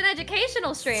 This is an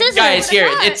educational stream. Scissors. Guys, Who here,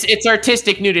 would've thought? it's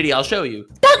artistic nudity. I'll show you.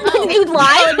 You'd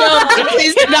lie? No,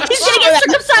 please do not He's show gonna get that.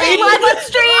 circumcised live on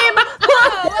stream.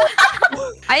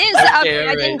 I didn't. I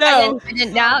right. didn't. No. I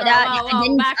didn't. No, Whoa, I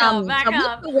didn't. back up, back what's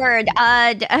up. the word?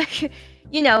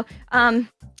 You know.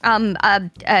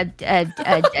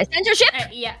 Censorship.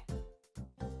 Yeah.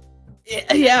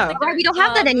 Yeah. Right, we don't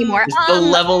have that anymore. The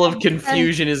level of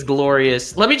confusion is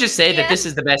glorious. Let me just say that Yeah. this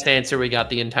is the best answer we got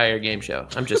the entire game show.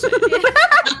 I'm just saying.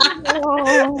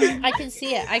 I can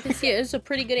see it. I can see it. It's a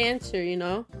pretty good answer, you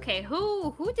know. Okay,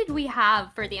 who did we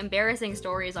have for the embarrassing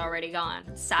stories already gone?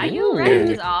 Sayu, Ooh. right?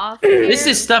 Is off. This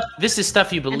is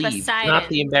stuff you believe, Poseidon. not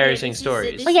the embarrassing This is-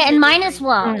 stories. this Oh yeah, and mine as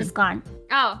well is gone.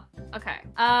 Oh, okay.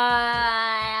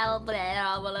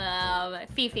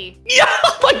 Fifi. Yeah,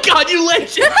 oh my God, you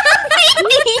legend!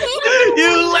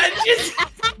 You legend!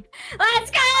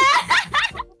 Let's go!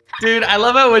 Dude, I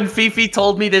love how when Fifi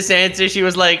told me this answer, she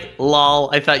was like,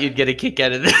 lol, I thought you'd get a kick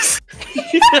out of this.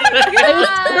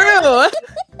 True.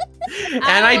 And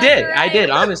I did,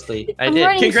 honestly. I I'm did.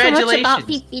 learning so much Congratulations. about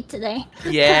Fifi today.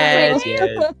 Yes,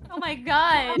 yes. Oh my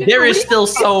god. There is still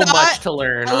so I thought- much to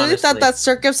learn, I really honestly. thought that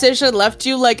circumcision left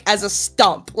you like as a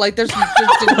stump. Like there's my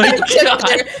God.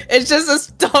 it's just a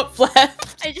stump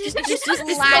left. It's Just just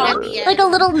flat at the end. Like a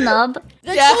little nub.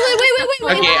 Yeah. Wait.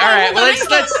 Okay, all right, well, let's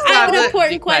I have stop an it.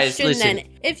 important Guys, question listen. then.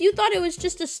 If you thought it was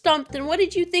just a stump, then what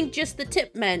did you think just the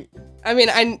tip meant? I mean,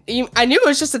 I knew it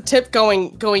was just a tip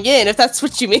going in. If that's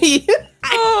what you mean.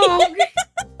 Oh,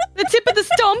 the tip of the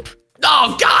stump.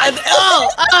 Oh, God!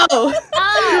 Oh.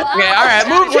 Okay, all right,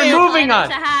 we're moving on.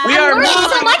 We are I'm learning so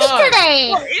moving much on.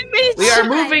 today. We are Oh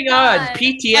my moving on. God.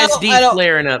 PTSD I don't-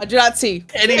 flaring up. I do not see.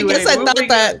 Anyway, I guess I thought moving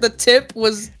that on. the tip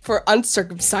was for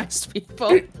uncircumcised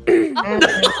people.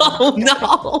 Oh,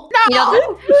 no. You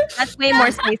know, that's way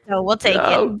more space, so we'll take it.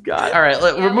 Oh, God. All right,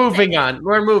 we're moving on.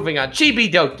 We're moving on.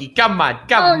 Chibi Doki, come on, Oh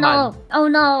come on. no. Oh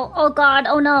no. Oh god.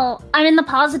 Oh no. I'm in the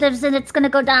positives and it's gonna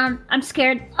go down. I'm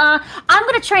scared. I'm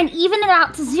gonna try and even even it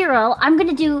out to 0. I'm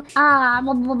gonna do blah,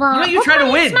 blah, blah. You try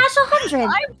to win. Smash 100.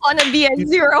 I want to be at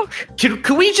 0.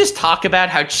 Can we just talk about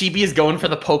how Chibi is going for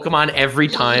the Pokemon every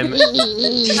time?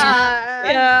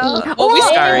 Yeah. Oh, we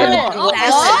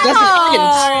started.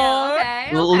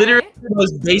 Okay. Literally the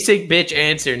most basic bitch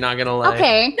answer, not gonna lie.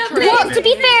 Okay. Well, to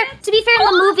be fair, in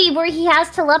the movie where he has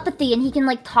telepathy and he can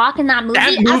like talk in that movie.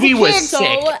 That movie was So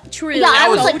sick. true. Yeah, I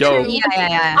was was like, dope.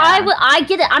 Yeah. I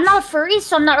get it. I'm not a furry,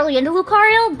 so I'm not really into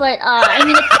Lucario. But I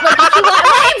mean, if you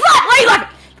why you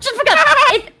laugh? Shut the fuck up.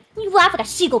 If you laugh like a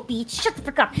seagull, beach. Shut the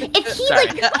fuck up. If he Sorry.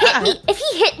 if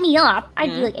he hit me up, I'd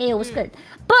be like, "Ayo, what's good?"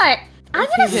 But I'm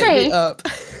gonna say, I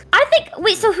think.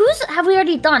 Wait, so who's have we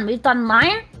already done? We've done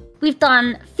mine. We've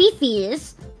done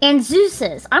Fifi's and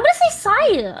Zeus's. I'm gonna say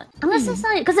Sayu. I'm gonna say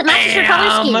Sayu because it matches your color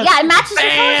scheme. Yeah, it matches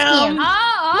your color scheme.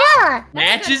 Yeah.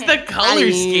 Matches the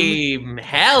color scheme.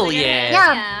 Hell yeah.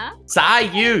 Yeah.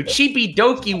 Sayu, Chibi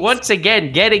Doki once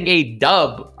again getting a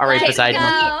dub. All right, beside me.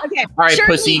 Okay. All right,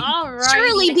 Surely- pussy. All right.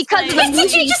 Surely because of the Wait, movie.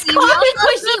 did you just scene, call we me only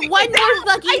Pussy, one more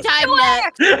fucking time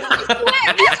left.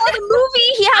 Before the movie,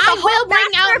 he has I a will whole bring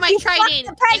master. out my If you fuck trident,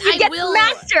 the pet, and you I get will- the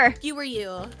master. You were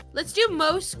you. Let's do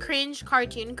most cringe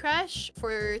cartoon crush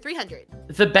for 300.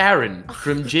 The Baron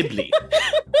from Ghibli.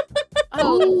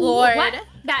 Oh lord. What?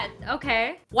 That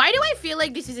okay. Why do I feel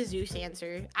like this is a Zeus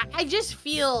answer? I just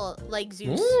feel like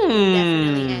Zeus would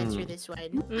definitely answer this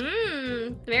one.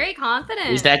 Very confident.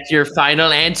 Is that your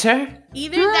final answer?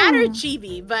 Either that or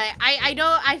Chibi, but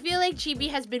I feel like Chibi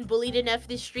has been bullied enough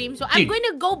this stream, so I'm Dude, going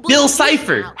to go bully Bill Zeus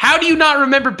Cipher. now. How do you not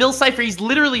remember Bill Cipher? He's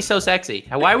literally so sexy.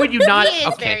 Why would you not? He is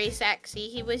Okay. very sexy.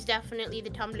 He was definitely the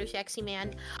Tumblr sexy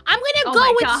man. I'm gonna Oh go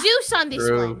my with God. Zeus on this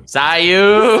True. one.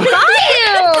 Sayu.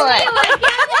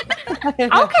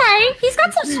 Okay, he's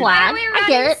got some swag. We I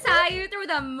get it. Sayu through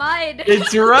the mud.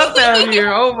 It's rough out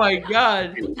here. Oh my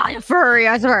god. Furry,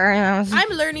 I swear. I'm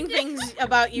learning things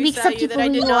about you, We accept Sayu, you that for I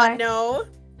who did you not are. know.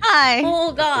 Hi.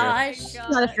 Oh gosh.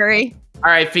 Not a furry. All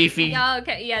right, Fifi. Yeah,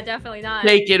 okay, yeah, definitely not.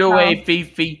 Take it away,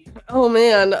 Fifi. Oh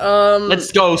man,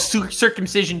 Let's go.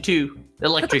 Circumcision 2.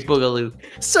 Electric Boogaloo.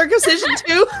 circumcision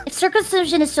 2? If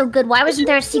Circumcision is so good, why wasn't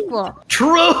there a sequel?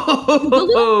 True.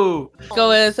 Go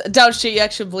with dumb shit you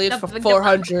actually believe for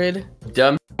 400.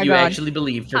 Dumb. You God. actually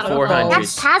believe for Oh, 400.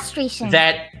 That's castration.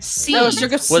 That C No, was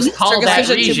called that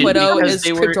circumcision region 2.0 because is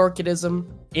they were Cryptorchidism.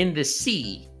 in the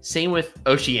sea. Same with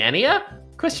Oceania?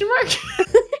 Question mark?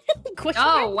 Question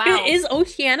Oh, mark? wow. Is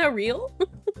Oceania real?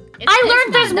 I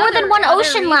learned there's more than one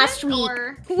ocean last week.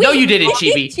 No, you didn't,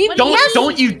 Chibi. Chibi. Don't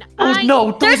Yes. you? Oh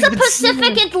no! Don't There's a even say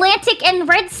Pacific, that. Atlantic, and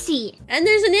Red Sea. And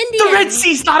there's an Indian. The Red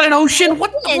Sea's not an ocean.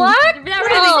 What? The What? The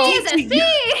Red Sea is a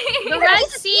sea. The Red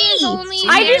Sea is only.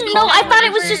 I didn't know. I thought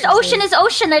it was just ocean is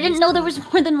ocean. I didn't know there was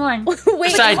more than one.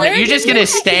 Wait, Side note, where you're did just you gonna put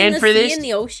stand in the for sea this? in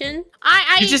the ocean?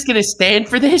 You're just gonna stand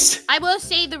for this? I will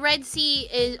say the Red Sea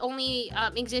is only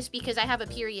exists because I have a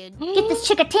period. Get this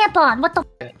chick a tampon. What the?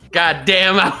 God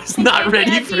damn! I was not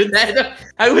ready for that.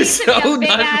 I was so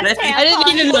not ready. I didn't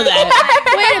even know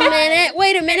that.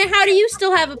 Wait a minute. How do you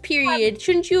still have a period?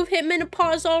 Shouldn't you have hit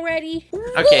menopause already?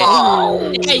 Okay.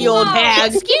 Hey, you old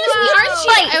hag. Excuse me, aren't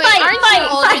you? Fight, aren't you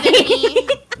older than me?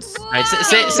 All right,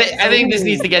 say, I think this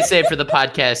needs to get saved for the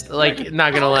podcast. Like,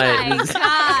 not gonna Oh lie, my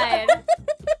god.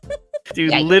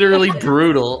 dude, literally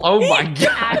brutal. Oh my god.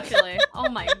 Actually. Oh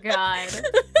my god.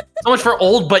 So much for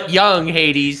old but young,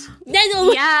 Hades.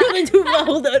 Yeah.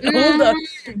 Hold on.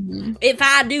 If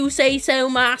I do say so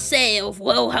myself,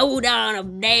 well, hold on a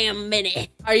damn minute.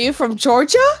 Are you from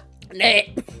Georgia?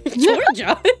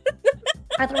 Georgia?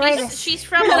 Arthritis. She's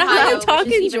from I'm Ohio.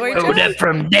 talking which is even Georgia. Oh, that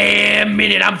from damn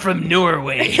minute. I'm from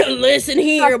Norway. Listen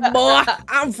here, boy.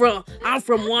 I'm from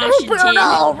Washington.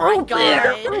 Oh my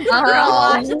god.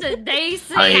 Washington,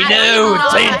 D.C. I know.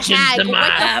 Attention to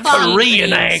my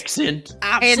Korean accent.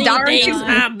 I've And seen darn things. you.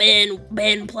 I've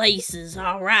been places.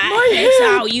 All right, that's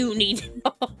all you need to know.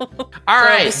 All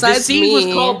right, the besides sea was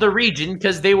me- called the region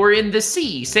because they were in the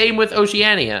sea. Same with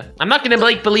Oceania. I'm not gonna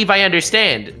believe I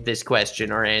understand this question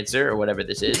or answer or whatever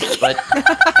this is, but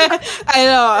I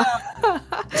know.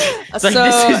 it's like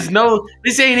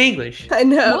this ain't English. I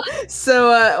know.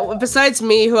 So, besides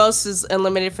me, who else is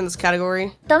eliminated from this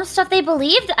category? Dumb stuff they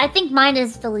believed. I think mine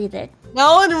is deleted.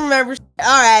 No one remembers. All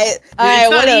right. All right.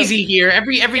 It's not what else? easy here.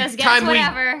 Every Just guess time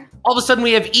whatever. all of a sudden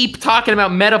we have Eep talking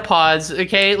about metapods.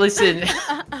 Okay, listen.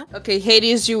 Okay,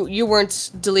 Hades, you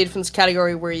weren't deleted from this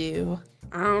category, were you?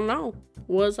 I don't know.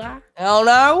 Was I? I don't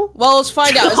know. Well, let's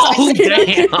find out. Oh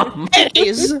damn!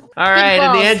 Hades. All right,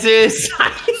 and the answer is.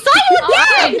 Oh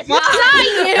my god.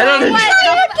 I don't know.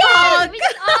 What the fuck? We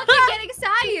just all keep getting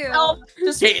you?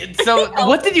 Okay, so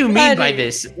what did you mean by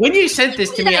this? When you sent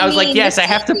this to me, I was like, yes, I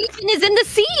have to. Ocean is in the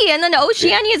sea, and then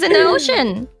Oceania is in the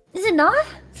ocean. Is it not?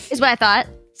 Is what I thought.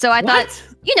 So I thought,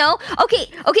 you know, okay.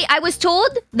 I was told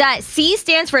that C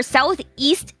stands for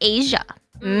Southeast Asia.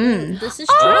 This is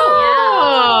true.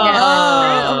 Oh.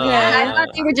 Yeah. I thought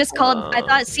they were just called. I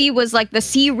thought C was like the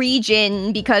sea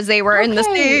region because they were in the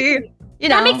sea. You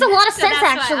know, That makes a lot of sense, that's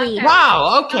why- actually. okay.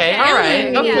 Wow. Okay. All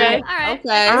right. Yeah. Okay.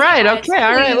 All right.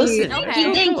 All right. Listen.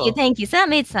 Thank you. So that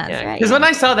made sense, right? Because when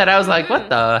I saw that, I was like,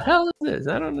 "What the hell is this?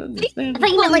 I don't understand." I thought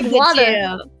you meant like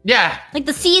water. Yeah. Like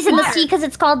the sea's in the sea because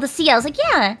it's called the sea. I was like,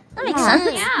 yeah, that makes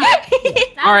sense.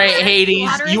 All right, Hades,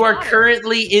 you are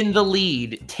currently in the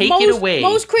lead. Take it away.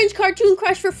 Most cringe cartoon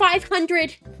crush for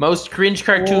 500. Most cringe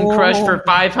cartoon crush for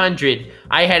 500.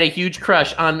 I had a huge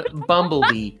crush on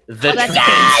Bumblebee, the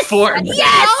Transformer.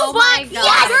 Yes! Oh my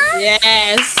god.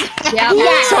 Yes.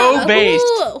 Yeah. So based.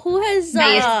 Who has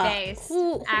Based,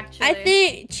 who? actually. I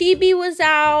think Chibi was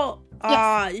out.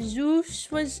 Yes. Zeus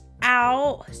was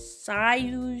out.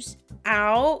 Sayu's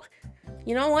out.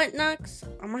 You know what, Nux?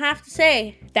 I'm gonna have to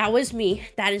say that was me.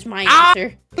 That is my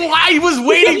answer. I was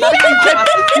waiting for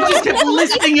you. You just kept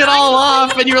listing it all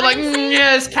off, and you were like,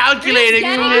 yes, calculating.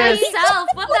 Yes. Yourself.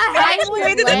 What the heck?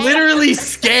 Literally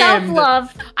scammed.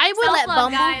 Self-love. I would let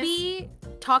Self-love, Bumblebee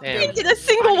talk Damn. dirty. Did a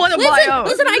single one of my own.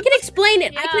 Listen, I can explain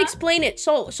it. I can Yeah. explain it.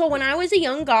 So when I was a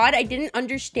young god, I didn't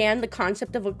understand the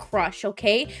concept of a crush,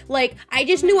 okay? Like, I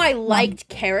just knew I liked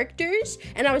characters,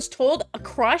 and I was told a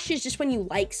crush is just when you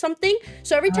like something.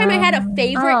 So every time I had a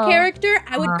favorite character,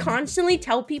 I would constantly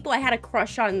tell people I had a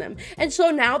crush on them. And so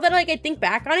now that, like, I think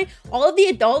back on it, all of the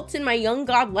adults in my young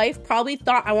god life probably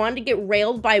thought I wanted to get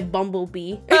railed by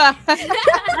Bumblebee.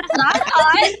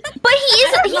 But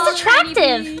he's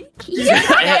attractive.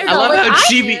 I love how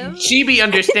Chibi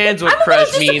understands what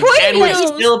crush means and would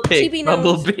still pick Chibi knows.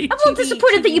 Bumblebee. I'm a little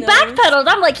disappointed that you backpedaled.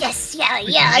 I'm like, yes, yeah.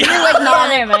 And you're like, no,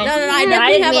 never mind. No, I didn't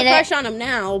definitely have a mean it. crush on him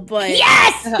now, but...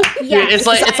 Yes! Yeah, it's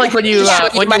like when you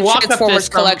walk up to Transformers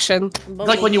some, collection. it's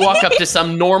like when you walk up to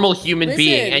some normal human Listen,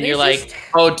 being and you're there's like, just-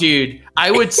 "Oh, dude,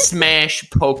 I would smash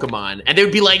Pokemon," and they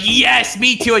would be like, "Yes,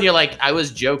 me too," and you're like, "I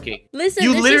was joking." Listen,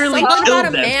 You this literally is something killed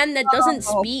about a them. man that doesn't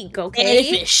speak,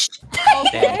 okay?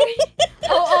 Damn.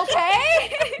 Oh,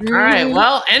 okay. All right.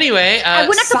 Well, anyway, I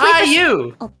wouldn't have to play this-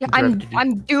 you.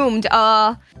 I'm doomed.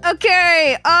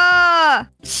 Okay.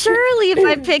 Surely if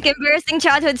I pick embarrassing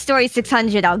childhood story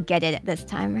 600, I'll get it this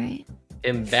time, right?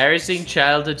 Embarrassing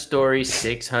childhood story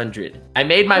 600. I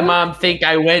made my mom think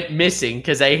I went missing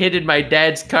because I hid in my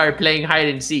dad's car playing hide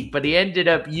and seek, but he ended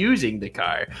up using the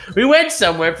car. We went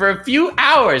somewhere for a few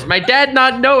hours, my dad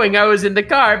not knowing I was in the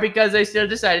car because I still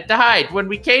decided to hide. When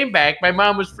we came back, my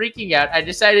mom was freaking out. I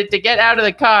decided to get out of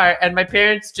the car and my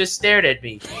parents just stared at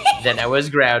me. Then I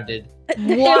was grounded.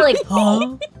 They're like,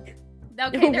 Okay,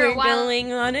 they're We're a wild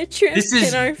going on a trip This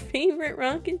is- in our favorite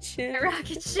rocket ship.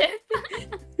 rocket ship.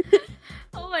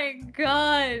 Oh my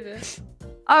god.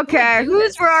 Okay,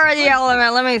 who's for the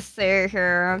element? Let me see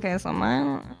here. Okay, so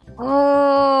mine.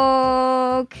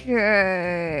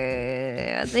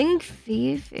 Okay, I think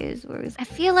Fifi's worse. I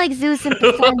feel like Zeus and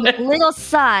Poseidon is a little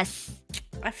sus.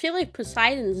 I feel like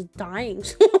Poseidon's dying.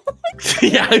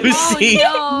 Yeah, I was seeing.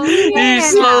 No. He's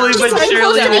slowly but Just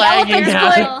surely close to the lagging elephant's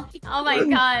out. Oh my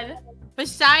god.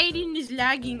 Poseidon is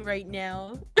lagging right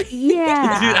now.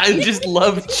 Yeah. Dude, I just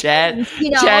love chat.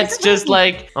 You know, Chat's just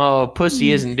like, oh,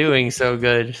 pussy isn't doing so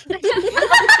good.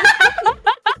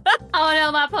 Oh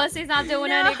no, my pussy's not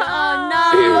doing any good. Oh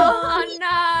no. Oh no.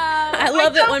 I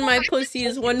love it when my pussy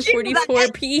is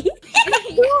 144p.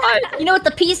 you know what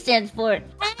the P stands for?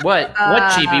 What,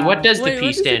 Chibi? What does the What P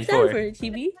does it stand for?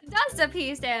 Chibi? What does the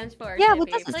P stand for? Yeah, what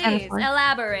Chippy? does it stand Please for?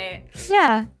 elaborate.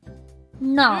 Yeah.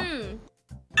 No. Hmm.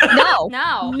 No.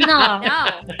 No. No. No. No.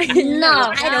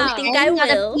 I don't think I Not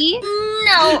a will. P?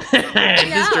 No.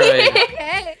 Destroyed. Okay.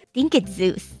 I think it's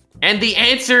Zeus. And the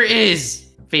answer is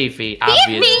Fifi,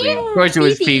 obviously. Of course it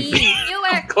was Fifi. You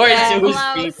were Of course it was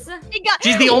close.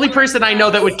 She's the only person I know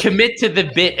that would commit to the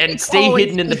bit and stay always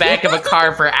hidden in the back of a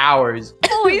car for hours.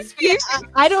 Always Fifi.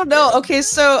 I don't know. Okay,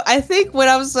 so I think when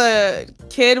I was a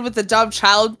kid with a dumb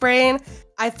child brain,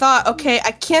 I thought, okay,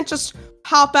 I can't just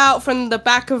hop out from the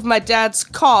back of my dad's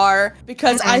car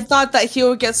because I thought that he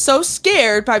would get so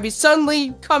scared by me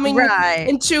suddenly coming Right.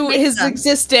 into Makes his sense.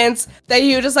 existence that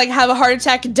he would just like have a heart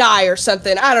attack and die or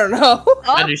something. I don't know.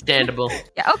 Understandable.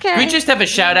 Yeah, okay. Can we just have a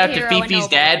shout out to Hero and Fifi's noble.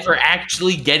 dad for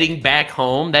actually getting back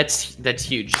home? That's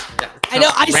huge. I know.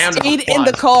 I Round of stayed in the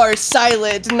applause. car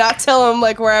silent, did not tell him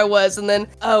like where I was. And then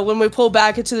when we pulled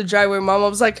back into the driveway, Mama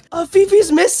was like, "Oh,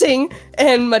 Fifi's missing,"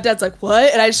 and my dad's like,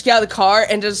 "What?" And I just get out of the car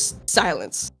and just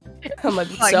silence. I'm like,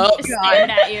 Oh what's my up? Just stared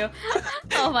at you.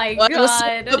 Oh my What's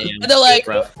god. up? They're like,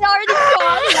 Rough. Sorry to call.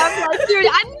 I'm like, dude,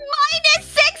 I'm minus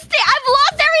 60. I've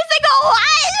lost every single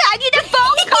one. I need a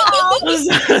phone call.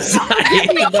 Sorry,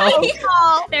 no.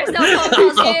 Call. There's no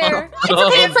phone calls here. It's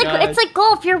okay. It's like God. it's like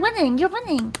golf. You're winning. You're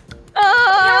winning.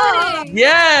 Oh.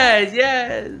 Yes,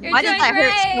 yes. You're Why does doing that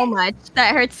hurt so great. much?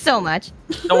 That hurts so much.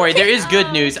 Don't worry, there is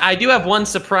good news. I do have one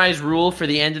surprise rule for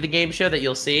the end of the game show that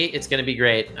you'll see. It's gonna be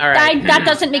great. All right. That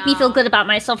doesn't make me feel good about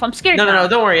myself. I'm scared. No, now.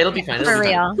 don't worry. It'll be fine. It'll For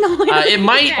be fine. real. No, It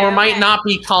might or might Okay. not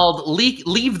be called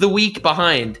Leave the Weak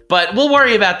Behind, but we'll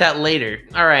worry about that later.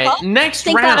 All right, Oh, next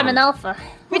Thank round. God I'm an alpha.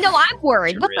 You know, I'm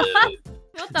worried. What the fuck?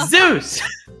 What the fuck? Zeus,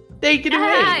 take it away.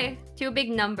 Hi. 2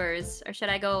 big numbers, or should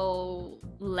I go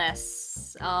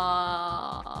less?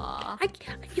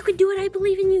 You can do it. I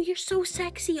believe in you. You're so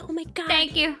sexy. Oh my god.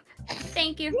 Thank you.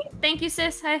 Thank you,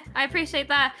 sis. I appreciate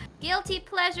that. Guilty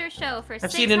pleasure show for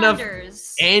I've seen enough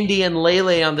 600s. Andy and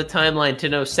Lele on the timeline to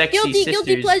know sexy sisters.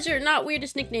 Guilty pleasure, not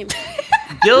weirdest nickname.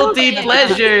 Guilty Okay.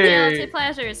 pleasure. Guilty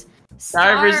pleasures.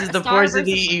 Star versus the Star force of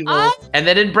the versus- evil. Oh, And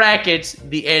then in brackets,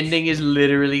 the ending is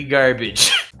literally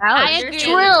garbage. Ouch. you're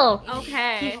True.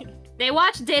 Okay. They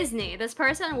watch Disney. This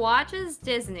person watches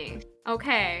Disney.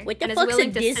 Okay. What the and is fuck's a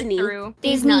willing to sit Disney? through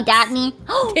Disney,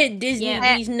 Datney. Disney,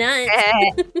 Yeah. these nuts.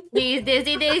 These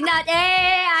Disney not.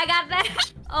 Hey, I got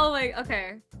that. Oh my.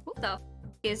 Okay. Who the f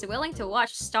is willing to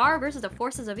watch Star versus the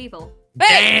forces of evil?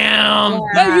 Damn!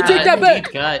 Hey, you take that back.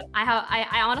 Deep cut.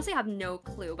 I honestly have no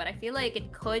clue, but I feel like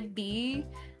it could be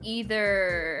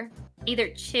either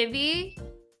Chibi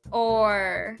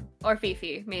or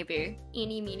Fifi, maybe.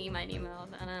 Eeny, meeny, miny, moe.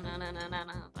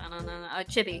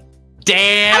 Chibi.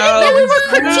 Damn! We were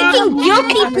critiquing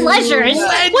guilty pleasures.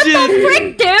 What the Legend.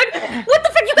 frick, dude? What the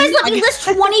frick? You guys let me list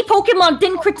 20 Pokemon,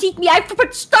 didn't critique me. I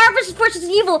put Star versus Forces of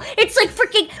Evil. It's like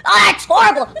freaking. Ah, it's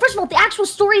horrible. First of all, the actual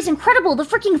story is incredible. The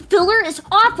freaking filler is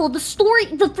awful. The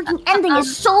freaking ending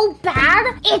is so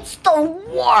bad. It's the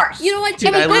worst. You know what,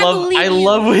 Dude, Chibi? I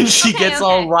love when she Okay, gets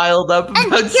all okay. riled up And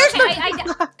about here's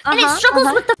stuff. and it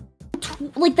struggles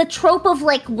with the trope of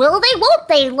like, will they, won't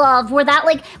they love, where that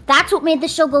like, that's what made the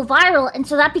show go viral, and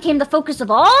so that became the focus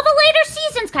of all the later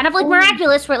seasons, kind of like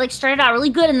Miraculous, where it like started out really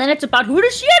good, and then it's about who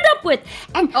does she end up with.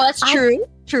 And Oh, that's true.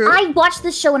 True. I watched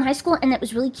this show in high school, and it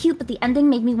was really cute, but the ending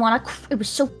made me want to. It was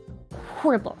so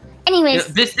horrible. Anyways,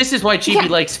 This is why Chibi Yeah.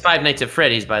 likes Five Nights at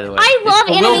Freddy's, by the way. I love It's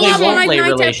a will they, animation. won't Five they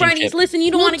Nights at Freddy's. relationship. Listen,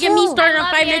 you don't Me want to get me too. started I on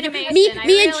love Five the Nights. animation. Me I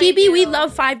and really Chibi, we do.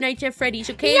 love Five Nights at Freddy's.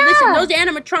 Okay, Yeah. listen, those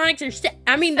animatronics are.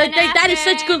 I mean, they, that is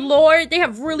such good lore. They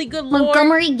have really good lore.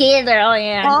 Montgomery Gator. Oh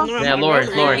yeah. Yeah, Lord.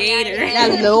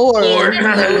 that lore. Lore.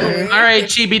 All right,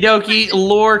 Chibi Doki,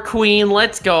 Lore Queen,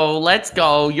 let's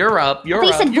go. You're up. You're They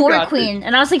up. said You Gore got Queen,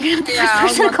 and I was like, the first I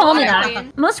person to love call me Gore that.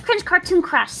 Queen. Most cringe cartoon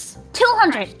crush.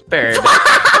 200. this.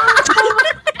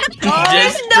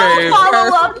 Just No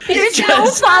follow-up. There's no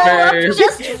Just follow-up. first.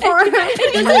 Just for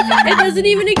It doesn't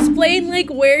even explain like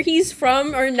where he's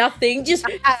from or nothing. Just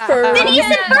for. Phineas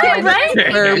and Ferb,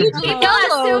 right? People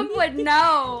assume would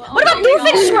know. What about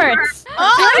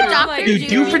Doofenshmirtz? Dude,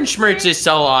 Doofenshmirtz is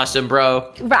so awesome,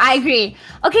 bro. I agree.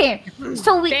 Okay,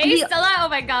 so we Based a lot. Oh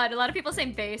my god, a lot of people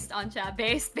saying based on chat.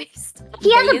 Based.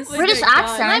 he has Based. a British Oh my God.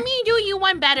 accent. Let me do you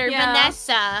one better, Yeah.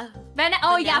 Vanessa.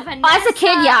 Oh yeah, Vanessa. Oh, as a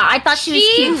kid, yeah, I thought she was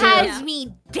She cute. has Yeah.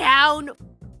 me down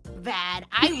bad.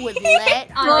 I would let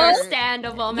her.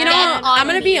 Understandable, man. You know, Then I'm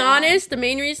gonna be on honest. The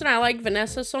main reason I like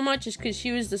Vanessa so much is because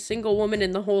she was the single woman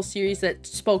in the whole series that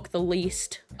spoke the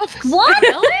least. What?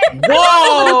 Really?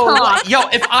 Whoa! Yo,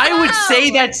 if I would say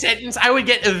that sentence, I would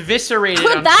get eviscerated.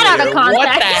 Put on that out of Twitter.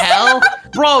 What the context. hell?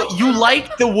 Bro, you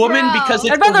like the woman Bro. because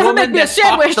it's I'd rather the her woman make me a that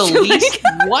talks sandwich. the least?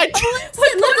 What?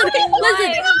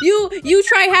 Listen. You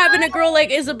try having a girl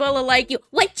like Isabella like you.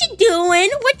 What you doing?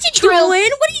 What you True. doing?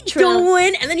 What are you True.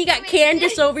 doing? And then you got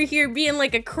Candace over here being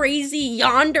like a crazy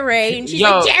yandere, and she's Yo,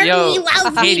 like, Jeremy, yo,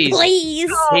 love me, Hades.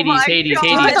 please. Hades. Look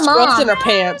at the Scrubs in mom. her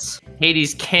pants.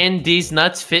 Hades, can these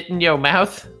nuts fit in your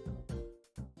mouth?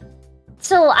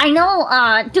 So I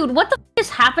know, dude, what the f is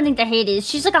happening to Hades?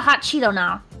 She's like a hot Cheeto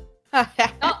now.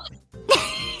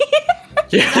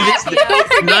 Yeah, this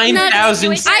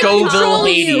 9,000 I Scoville control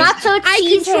Hades. you. Not so I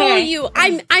cheese control hair. you.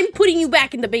 I'm putting you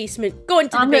back in the basement. Go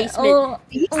into the I'm gonna- basement. oh,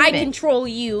 I control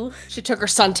you. She took her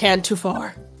suntan too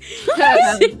far.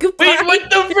 Say goodbye. Wait, what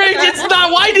the frick? It's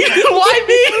not. Why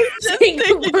me? Say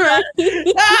goodbye. Get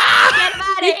him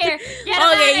out of here. Get him Okay,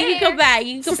 outta you here. can go back.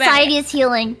 You can go society back. is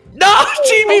healing. No,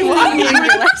 Chibi, why? You were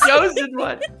the chosen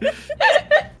one.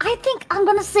 I think I'm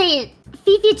gonna say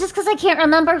Fifi just because I can't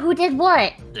remember who did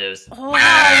what. Zeus. Oh,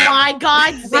 my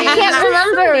God, I can't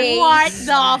remember. What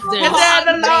the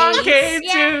And then along came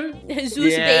to.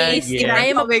 Zeus based. yeah. I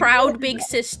am a proud big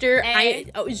sister.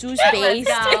 Zeus based.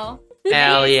 Let's go.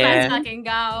 Hell Let's yeah. fucking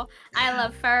go. I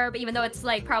love Ferb, even though it's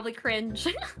like probably cringe.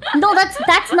 No, that's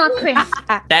not cringe.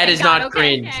 That is God, not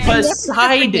okay, cringe. okay.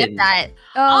 Poseidon. that.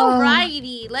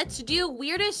 Alrighty, let's do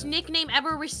weirdest nickname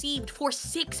ever received for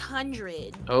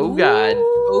 600. Oh god.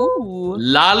 Ooh.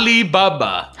 Lolly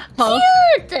Bubba.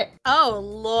 Cute. Oh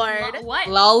Lord. What?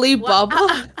 Lollybubba.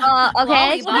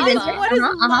 Okay. Lollybubba. What is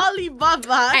Lollybubba?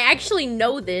 I actually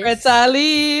know this. It's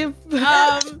Ali.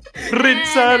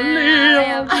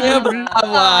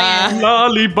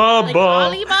 Lolly Like Bubba.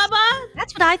 Alibaba?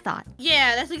 That's what I thought.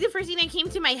 Yeah, that's like the first thing that came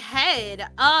to my head.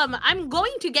 I'm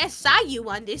going to guess Sayu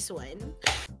on this one.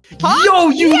 Yo,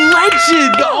 you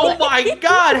legend! Oh my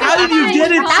god, how did you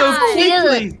get it so That's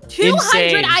quickly? 200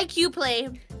 Insane. IQ play.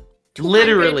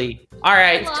 Literally. All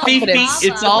right, Love Fifi, Bubba.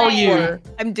 it's all you.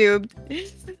 I'm doomed.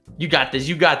 You got this.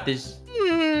 You got this.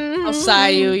 I'll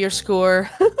Sayu your score.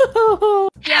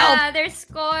 Yeah, their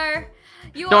score.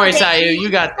 You Don't worry, are- Sayu. You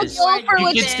got this. Go for You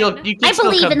it. can still. You can I still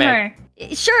believe come in back.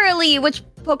 her. Surely, which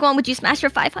Pokemon would you smash for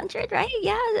 500, right?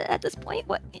 Yeah, at this point,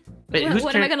 what? Wait, What- whose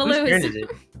what turn? am I gonna whose lose? turn is it?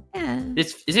 Yeah.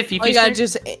 Is it Oh, you Fifi's gotta turn?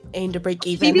 just aim to break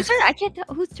even. Phoebe's turn? I can't tell.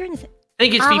 Whose turn is it? I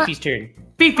think it's Fifi's turn.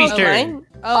 Fifi's Oh, turn. mine?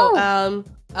 Oh,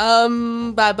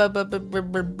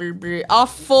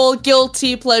 awful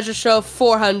guilty pleasure show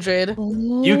 400.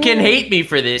 You can hate me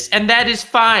for this, and that is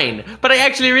fine. But I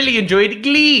actually really enjoyed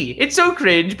Glee. It's so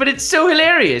cringe, but it's so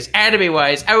hilarious.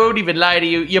 Anime-wise, I won't even lie to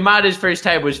you. Yamada's first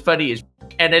time was funny as f,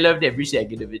 and I loved every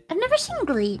second of it. I've never seen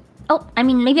Glee. Oh, I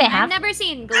mean, maybe I I've have. never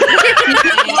seen Glee.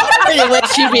 Anyway,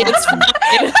 Chibi, it's fine.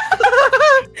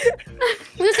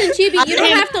 Listen, Chibi, you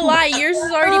don't have to lie. Yours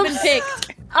has already been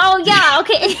picked. Oh yeah,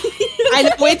 okay. I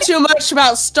know way too much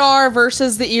about Star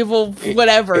versus the evil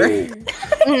whatever.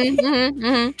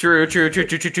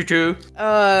 True.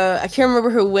 I can't remember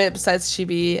who went besides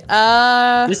Chibi.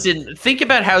 Listen, think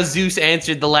about how Zeus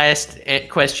answered the last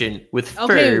question with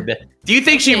Okay. Ferb. Do you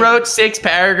think she Okay. wrote 6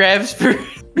 paragraphs for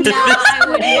No, I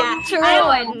would not. True.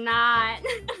 I would not.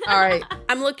 all right.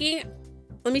 I'm looking.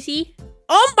 Let me see.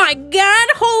 Oh my god!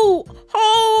 Ho!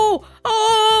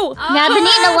 Yeah, I've been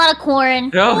eating a lot of corn.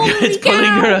 Oh, Holy it's pulling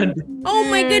cow. her on. Oh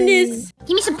my goodness!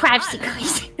 Give me some privacy,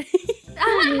 guys.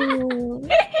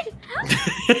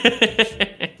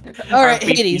 All right,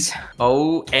 Fifi. Hades.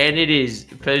 Oh, and it is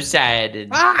Poseidon.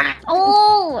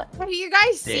 Oh, Have you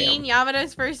guys seen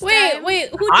Yamada's first Wait, time? who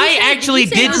did you I say? actually you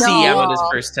say it did was see me? Yamada's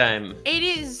first time. It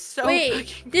is so Wait,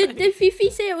 fucking did funny. Fifi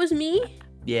say it was me?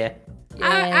 Yeah.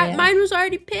 Mine was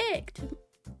already picked.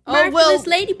 Oh, Marvelous well,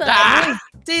 Ladybug. Ah!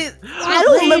 See, I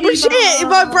don't remember shit in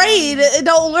my brain. It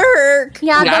don't work.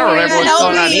 yeah, I don't don't worry. remember what's Help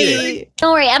going on me. either.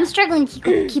 Don't worry, I'm struggling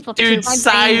to keep up. Dude, too. My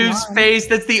brain Sayu's is- face,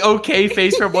 that's the okay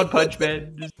face from One Punch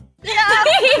Man.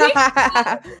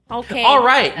 Okay. All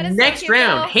right, That is so next cute,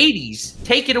 round. though. Hades,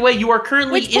 take it away. You are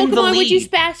currently Which in the Pokemon would you lead.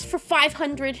 smash for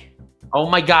 500? Oh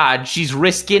my god, she's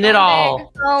risking it Go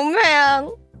all. Oh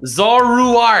man.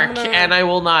 Zoroark, No. and I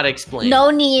will not explain. No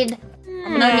need.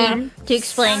 I'm No gonna- need to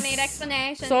explain. No need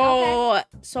explanation. Okay.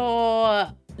 So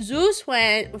Zeus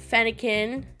went with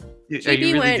Fennekin. Are you Chibi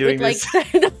really went doing with this?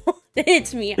 like no,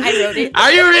 it's me. I wrote it.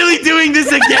 Are you really doing this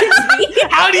against me?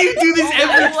 How do you do this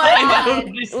every time? I don't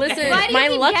understand. Listen, Why do you my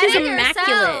keep luck is getting immaculate.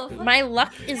 yourself? My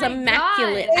luck is Oh my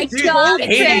immaculate. God. I Dude, told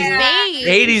Hades. you.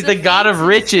 Hades, the god of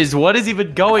riches. What is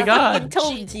even going I on?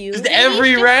 told you. Just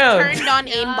every round. Turned on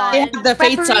aimbot. Yeah, the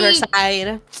fate's on her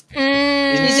side.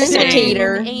 She's just a Insane.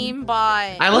 tater. Aimbot.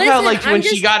 I love how, Listen, like, I'm when she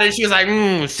just- got it, she was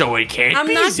like, so it can't I'm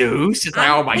be not- Zeus. It's like,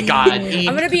 oh my god. I'm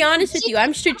gonna be honest with you.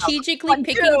 I'm strategically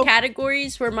picking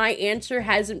categories where my answer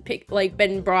hasn't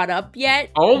been brought up yet.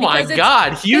 Oh my because it's-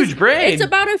 god, huge because brain. It's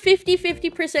about a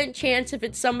 50% chance if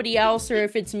it's somebody else or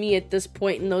if it's me at this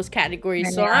point in those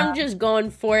categories. So I'm just going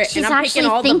for it, She's and I'm picking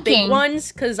actually all the big thinking.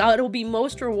 ones because it'll be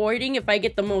most rewarding if I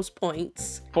get the most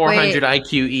points. 400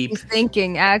 IQ eep. He's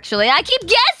thinking, actually. I keep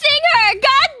guessing her!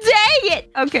 God dang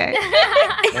it! Okay.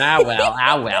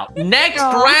 Ah well. Next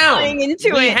Oh, round, playing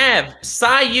into we it. have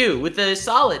Sayu with a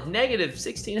solid negative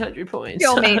 1,600 points.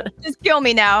 Kill me. Just kill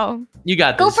me now. You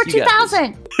got Go this. for you got this.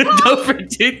 2,000. Go for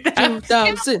 2,000.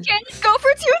 2,000. Just go for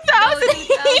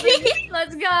 2,000.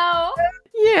 Let's go.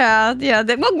 Yeah.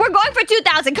 We're going for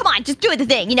 2,000. Come on, just do the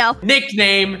thing, you know?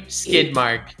 Nickname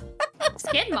Skidmark.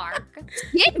 Skid mark.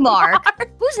 Skidmark.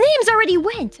 Whose names already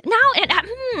went?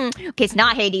 Now, okay, it's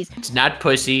not Hades. It's not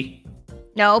pussy.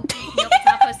 Nope. Nope, it's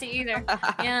not pussy either.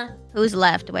 Yeah. Who's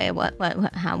left? Wait, what?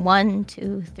 How? 1,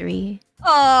 2, 3.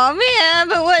 Oh man,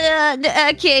 but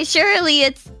what? Okay, surely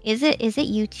it's. Is it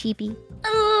you, Chibi?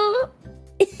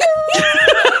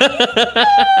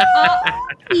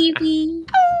 Chibi.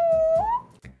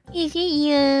 Is it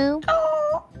you?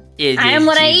 I am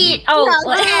what I eat. Oh.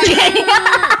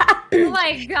 Oh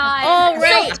my god. All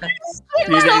right.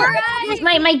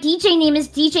 My DJ name is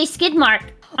DJ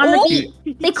Skidmark. On the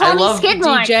beat. They call me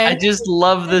Skidmark. I just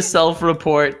love the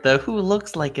self-report. The who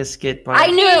looks like a Skidmark. I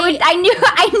knew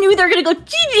they were gonna go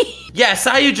Chibi. Yeah,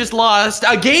 Sayu just lost.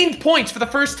 Gained points for the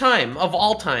first time of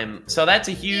all time. So that's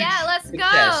a huge let's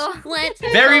success. go. Let's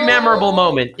Very go. memorable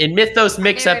moment in Mythos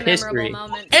mix-up Very history. memorable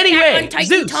moment. Anyway,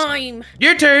 Titan Zeus, time.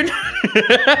 your turn.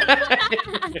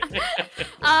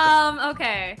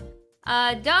 Okay.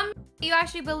 Dumb, you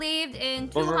actually believed in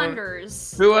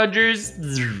 200s.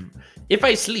 200s. If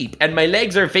I sleep and my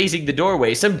legs are facing the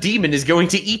doorway, some demon is going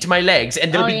to eat my legs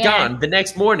and they'll be gone the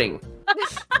next morning.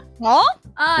 Huh?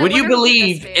 Would you wonder who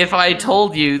believe this is. if I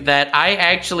told you that I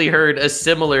actually heard a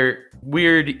similar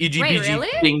weird really?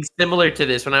 thing similar to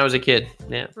this when I was a kid?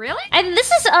 Yeah. Really? And this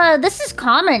is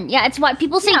common. Yeah, it's why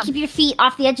people say keep your feet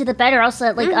off the edge of the bed or else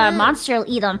a monster will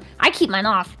eat them. I keep mine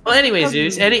off. Well, anyway,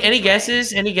 Zeus, any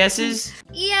guesses? Any guesses?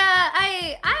 Yeah,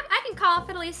 I can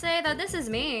confidently say that this is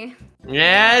me.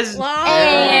 Yes.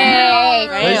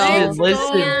 Hey.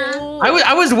 Listen. Yeah.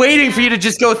 I was waiting for you to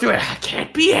just go through it. I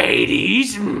can't be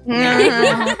Hades.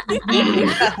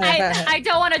 I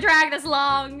don't want to drag this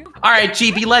long. All right,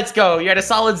 Chibi, let's go. You're at a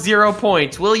solid 0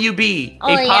 points. Will you be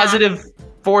a positive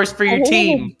force for your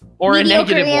team or a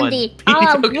negative Andy.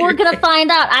 one? We're gonna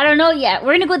find out. I don't know yet.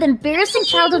 We're gonna go with embarrassing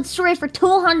childhood story for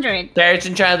 200. Parents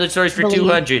and childhood stories for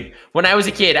 200. When I was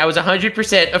a kid, I was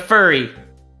 100% a furry.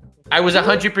 I was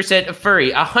 100% a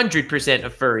furry, 100% a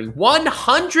furry,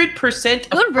 100% a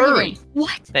Good furry. reading.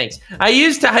 What? Thanks. I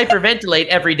used to hyperventilate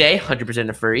every day, 100%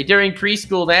 a furry, during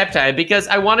preschool nap time because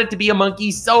I wanted to be a monkey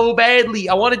so badly.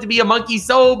 I wanted to be a monkey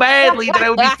so badly that I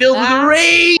would be filled with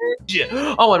rage.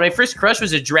 Oh, and my first crush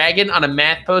was a dragon on a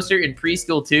math poster in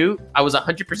preschool too. I was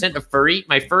 100% a furry.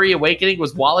 My furry awakening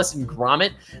was Wallace and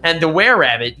Gromit and the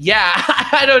were-rabbit. Yeah,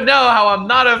 I don't know how I'm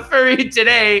not a furry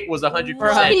today was 100%.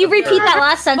 Can you repeat that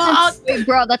last sentence? Wait,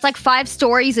 bro, that's like 5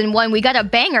 stories in one. We got a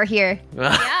banger here.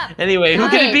 Yeah. Anyway, who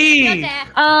can it be?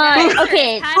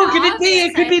 Okay. Who can it be?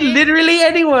 It could be literally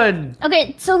anyone.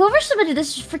 Okay, so whoever submitted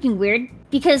this is freaking weird.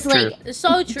 Because, like, It's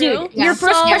so true. dude, your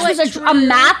first crush was a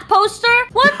math poster?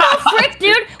 What the frick,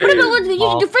 dude? What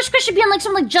about your first crush should be on, like,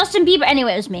 something like Justin Bieber?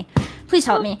 Anyway, it was me. Please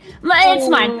help me. It's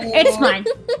mine. It's mine.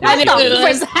 What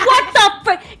the frick? What the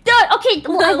frick? Dude, okay,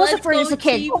 well, I was a furry as a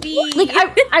kid. Like,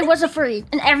 I was a furry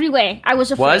in every way. I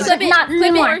was a furry. Was? But not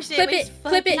anymore. Flip it.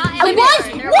 Flip it. Not I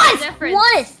anymore.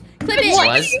 was. Clip it.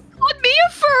 Was? You called me a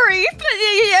furry.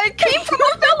 It came from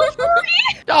a fellow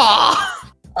furry. Oh,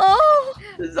 Oh.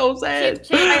 it's so sad.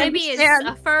 Maybe is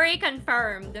a furry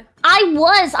confirmed. I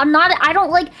was. I'm not. I don't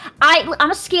like.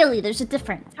 I'm a scaly. There's a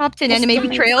difference. Top 10 anime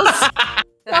betrayals.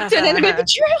 Top 10 anime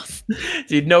betrayals.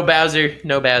 Dude, no Bowser.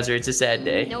 No Bowser. It's a sad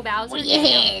day. No Bowser.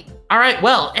 All right,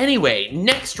 well, anyway,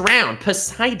 next round,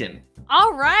 Poseidon.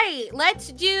 All right,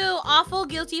 let's do awful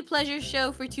guilty pleasure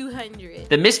show for 200.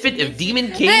 The Misfit of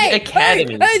Demon King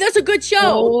Academy. Hey, that's a good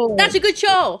show. That's a good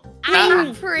show. I'm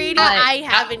afraid I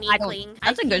have an I don't- inkling.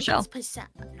 that's a good show.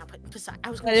 I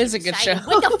was That is a good show.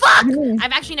 What the fuck?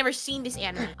 I've actually never seen this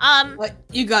anime. What?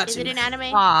 You got Is to. it an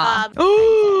anime? Ah.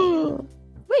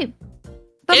 Wait.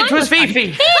 But It mine was fun.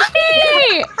 Fifi.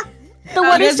 The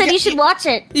one who guys said you got- should watch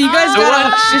it. You guys The gotta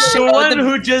one, watch this show. the one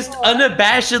who just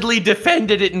unabashedly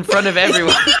defended it in front of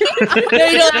everyone.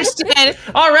 They don't understand.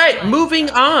 All right, moving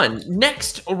on.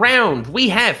 Next round, we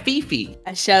have Fifi.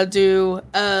 I shall do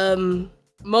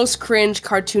most cringe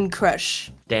cartoon crush.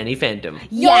 Danny Phantom.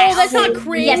 Yo, Yes. that's not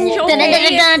cringe. Yes. Okay.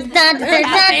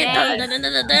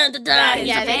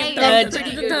 Yeah, that's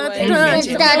pretty good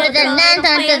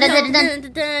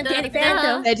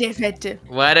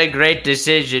What a great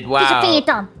decision. Wow.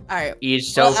 Alright.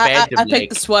 He's so Well, I phantom-like.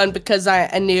 picked this one because I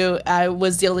knew I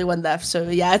was the only one left, so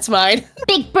yeah, it's mine.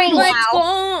 Big brain. Let's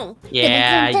go.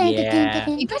 Yeah, yeah.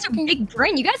 You guys are big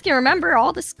brain. You guys can remember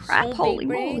all this crap. So Holy big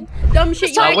moly. brain. Dumb shit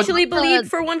you So what- actually believed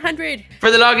for 100. For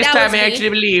the longest That time, was I me. actually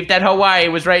believed that Hawaii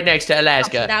was right next to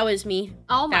Alaska. That was me.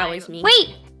 Oh my. That was me.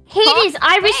 Wait, Hades,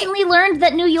 I recently learned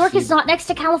that New York is not next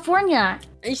to California.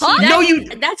 And see, No,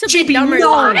 that's a Chibi, bit dumber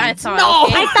no, than I thought. no.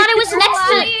 okay? I thought it was next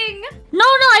to... Lying. No,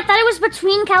 I thought it was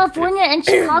between California and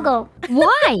Chicago.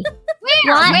 Why?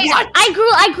 What?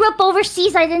 I grew up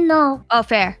overseas. I didn't know. Oh,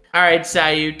 fair. All right,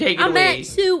 Sayu, take it I'm away. at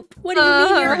soup. What do you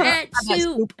mean you're at I'm at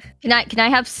soup? Can I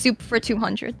have soup for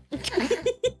 200?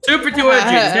 Super 200.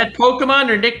 Is that Pokemon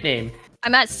or nickname?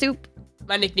 I'm at soup.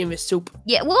 My nickname is Soup.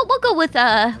 Yeah, we'll go with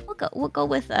Pokemon.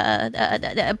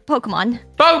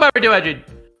 Pokemon for 200.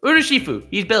 Urushifu.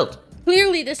 He's built.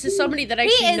 Clearly, this is somebody that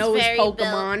actually is knows very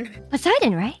Pokemon.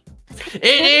 Poseidon, right? It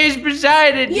is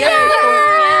Poseidon.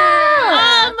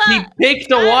 Yeah! He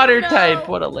picked a water type.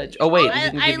 What a legend. Oh, wait. He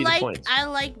didn't give you the points. I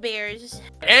like bears.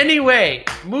 Anyway,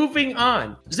 moving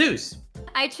on. Zeus.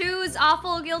 I choose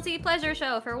awful guilty pleasure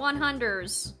show for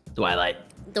 100s. Twilight.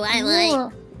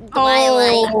 Ooh.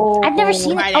 Oh, I've never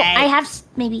seen it. Oh, I have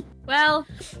maybe. Well,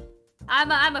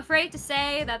 I'm afraid to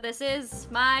say that this is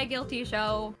my guilty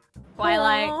show.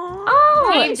 Twilight. Oh,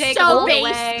 Team It's Jacob so all the based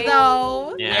way.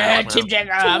 though. Yeah, Team Jacob.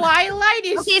 Twilight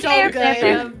is Okay, so fair, good.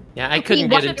 fair. Yeah, I couldn't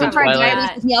Watch get it into from Far Twilight.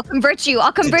 Diaries with me. I'll convert you.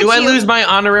 I'll convert Do you. I lose my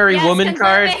honorary Yes, woman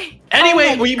convert card? me. Anyway,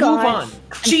 Oh my we move gosh. on.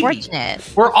 Chibi.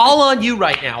 Unfortunate. We're all on you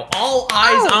right now. All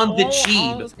eyes on the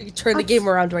Cheeb. You can turn the game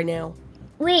around right now.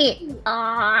 Wait, can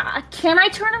I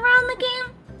turn around the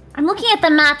game? I'm looking at the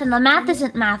math, and the math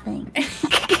isn't mathing.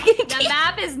 The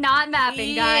map is not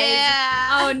mapping, guys.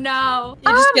 Yeah. Oh no.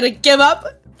 You're just gonna give up?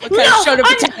 What kind of show to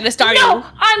protagonist are you? No,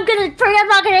 I'm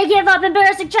not gonna give up.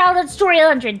 Embarrassing childhood story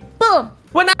 100. Boom.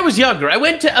 When I was younger, I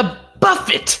went to a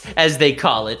buffet, as they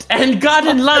call it, and got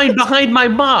in line behind my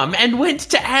mom and went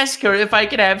to ask her if I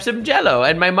could have some Jell-O.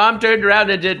 And my mom turned around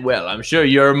and did, well, I'm sure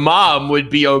your mom would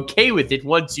be okay with it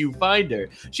once you find her.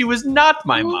 She was not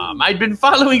my mom. I'd been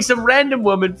following some random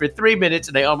woman for 3 minutes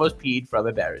and I almost peed from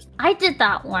embarrassment. I did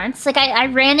that once. Like I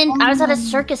ran in. I was at a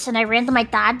circus and I ran to my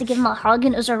dad to give him a hug,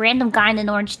 and it was a random guy in an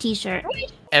orange T-shirt.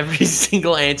 Every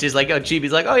single answer is like, oh,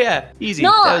 Chibi's like, oh yeah, easy.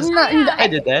 No, That was- no. I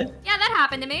did that. Yeah, that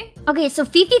happened to me. Okay, so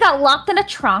Fifi got locked in a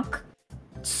trunk.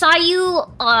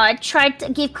 Sayu tried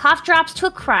to give cough drops to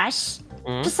a crush.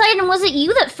 Poseidon, was it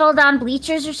you that fell down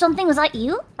bleachers or something? Was that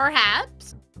you?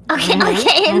 Perhaps. Okay,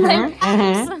 okay,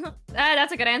 and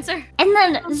That's a good answer.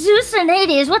 then Zeus and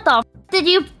Hades, what the f did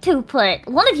you two put?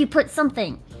 One of you put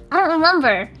something. I don't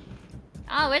remember.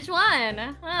 Oh, which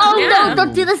one? Oh Yeah. no,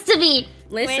 don't do this to me.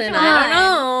 Listen, Which I don't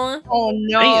know. Oh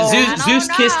no. Hey, I Zeus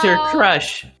don't kissed her know.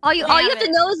 crush. All you Damn have to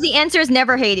it. know is the answer is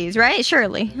never Hades, right?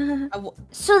 Surely.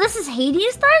 So this is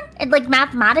Hades then? And like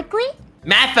mathematically?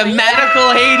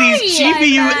 Mathematical Hades, Chibi,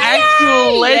 you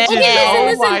actual legend. Okay,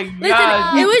 Oh my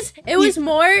god.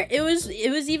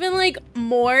 It was even like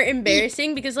more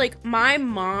embarrassing because like my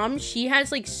mom, she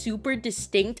has like super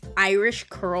distinct Irish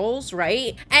curls,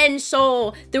 right? And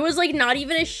so there was like not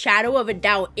even a shadow of a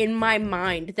doubt in my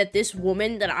mind that this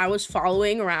woman that I was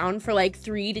following around for like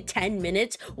 3 to 10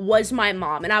 minutes was my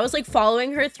mom. And I was like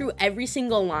following her through every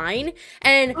single line.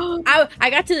 And I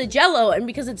got to the Jell-O, and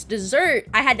because it's dessert,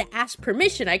 I had to ask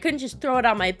permission. I couldn't just throw it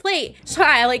on my plate. So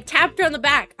I like tapped her on the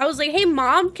back. I was like, hey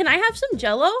mom, can I have some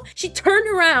Jell-O? She turned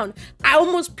around. I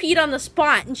almost peed on the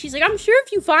spot. And she's like, I'm sure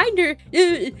if you find her,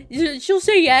 she'll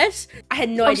say yes. I had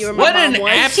no idea where my What mom an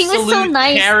was. She was so absolute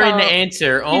nice, Karen though.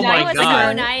 answer. Oh That my was so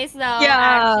god. nice, though.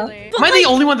 Yeah. Actually. Am I the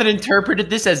only one that interpreted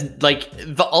this as like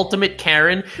the ultimate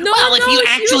Karen? Well, if you she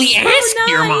actually was so ask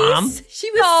your mom. nice. She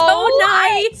was so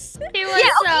nice. She was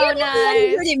so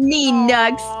nice. You're mean,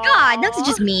 Nugs. God, Nugs is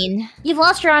just mean. You've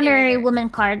lost your honorary woman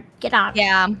card. Get out.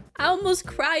 Yeah. I almost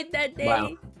cried that day.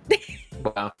 Wow.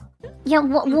 Wow. Yeah,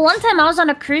 one time I was on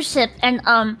a cruise ship and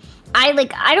I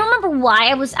don't remember why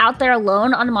I was out there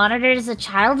alone on monitors as a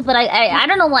child, but I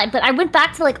don't know why, but I went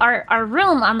back to like our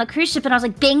room on the cruise ship and I was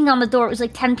like banging on the door. It was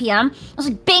like 10 p.m. I was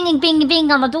like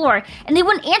banging on the door and they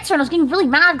wouldn't answer and I was getting really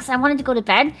mad because I wanted to go to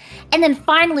bed. And then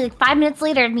finally, like 5 minutes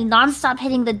later, of me nonstop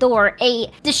hitting the door, a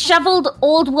disheveled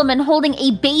old woman holding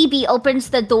a baby opens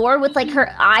the door with like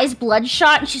her eyes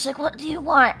bloodshot and she's like, what do you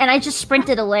want? And I just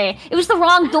sprinted away. It was the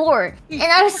wrong door and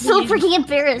I was so freaking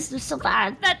embarrassed. It was so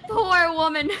bad. That poor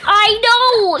woman. I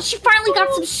know! She finally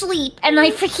got some sleep, and I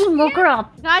freaking woke her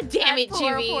up. God damn it, That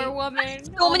poor Chibi. woman.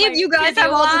 So many of you guys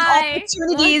have all these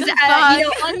opportunities,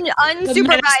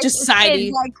 unsupervised. society.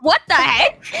 kids. Like, what the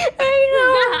heck?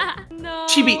 No.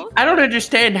 Chibi, I don't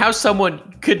understand how someone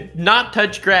could not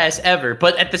touch grass ever,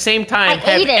 but at the same time I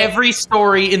have ate it. every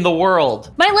story in the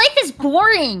world. My life is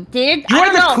boring, dude. You I are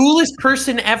don't the know. coolest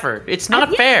person ever. It's not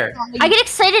fair. I get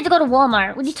excited to go to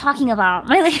Walmart. What are you talking about?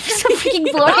 My life is so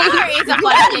freaking boring. Walmart is a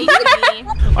fun thing to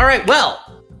me. All right,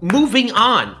 well, moving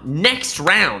on. Next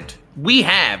round, we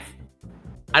have.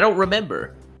 I don't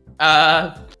remember.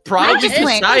 Probably just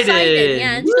went. Poseidon.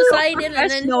 Yeah, it's Poseidon and then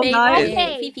Professional guy.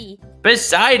 Faye. Fifi.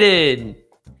 Poseidon.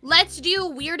 Let's do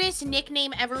weirdest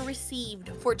nickname ever received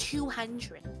for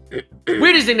 200.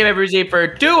 Weirdest nickname ever received for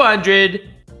 200,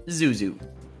 Zuzu.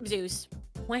 Zeus.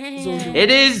 Wow.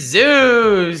 It is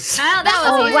Zeus. Oh, that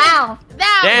Oh, was wow.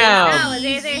 That Down. was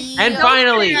easy. And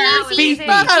finally, That was Fifi. easy.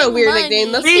 Not a weird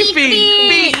nickname. The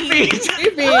Fifi.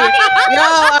 Fifi.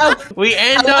 Yo, We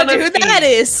end I on wonder a who that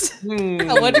is. Hmm.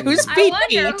 I wonder who's I Fifi.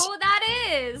 wonder who that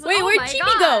is. Wait, Oh where'd my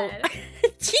Chibi go? God.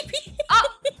 Chibi.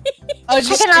 Oh,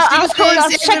 Checking out- I was told I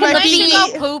was checking the Why feet.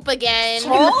 did you go poop again?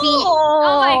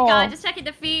 Oh my God! Just checking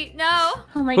the feet. No.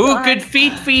 Oh my Who god. could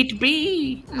feet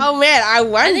be? Oh man, I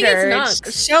wonder. think it's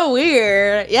Nux. So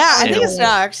weird. Yeah, I think Ew. it's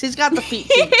Nux. He's got the feet.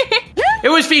 It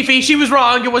was Fifi. She was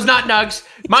wrong. It was not Nugs.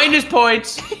 Minus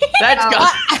points. That's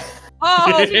gone.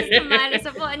 Oh, she's the minus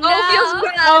of one. No.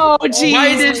 Oh, jeez.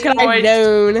 Why this Could I point? have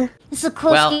known? It's a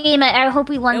close Well, game. I hope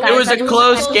we won, guys. It was a That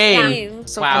close close game.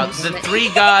 So Wow, close. the three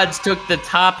gods took the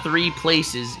top 3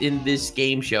 places in this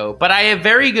game show. But I have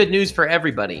very good news for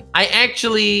everybody. I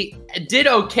actually did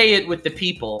okay it with the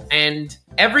people, and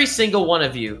every single one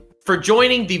of you, for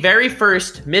joining the very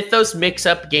first Mythos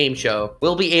Mix-Up game show,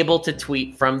 will be able to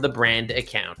tweet from the brand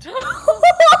account.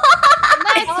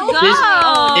 Let's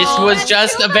go. This was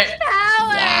just a bit.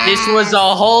 This was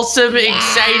a wholesome,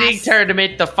 exciting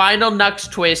tournament. The final Nux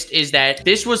twist is that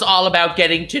this was all about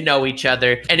getting to know each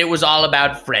other, and it was all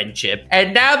about friendship.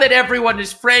 And now that everyone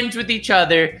is friends with each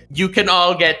other, you can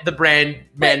all get the brand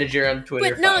manager on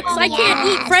Twitter. But Nux, I can't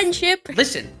eat friendship.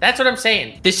 Listen, that's what I'm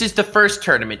saying. This is the first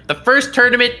tournament. The first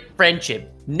tournament, friendship.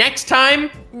 Next time,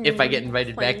 if I get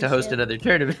invited back to host another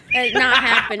tournament, Not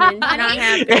happening. Not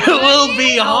happening. it will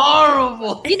be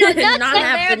horrible. You know, that's Not like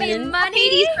There be happening. Hades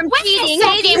money. from Wait a cheating.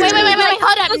 second. Wait.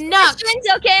 Hold up. Those Nux. questions,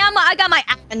 okay, I got my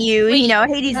eye on you. You know,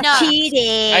 Hades Nux.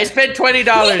 cheating. I spent $20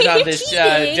 on this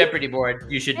Cheating. Jeopardy board.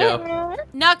 You should know.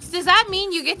 Nux, does that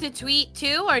mean you get to tweet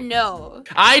too, or no?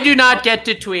 I do not get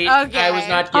to tweet. Okay. I was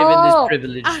not given Oh. this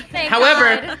privilege. Thank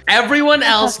However, God. everyone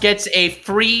else gets a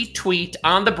free tweet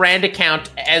on the brand account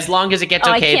as long as it gets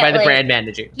Oh, I okayed can't by the wait. brand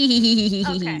manager.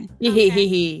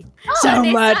 Okay. So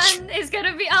this much. one is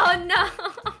gonna be. Oh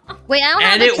no. Wait, I don't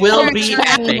And have it will Twitter be account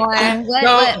epic. anymore.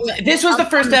 So, this was the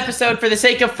first episode for the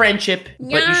sake of friendship,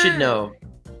 but you should know,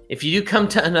 if you do come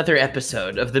to another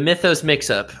episode of the Mythos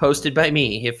Mix-Up, hosted by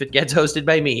me, if it gets hosted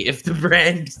by me, if the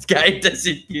brand guy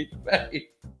doesn't get invited,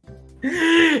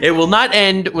 it will not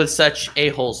end with such a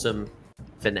wholesome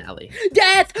finale.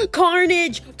 Death,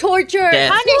 carnage, torture.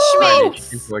 Death, Punishment.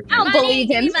 carnage, and torture. I don't believe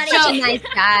him. Money. Such a nice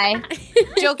guy.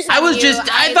 Jokes I on was you. just,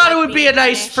 I thought it like would be a being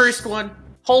nice punished. first one.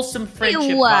 Wholesome He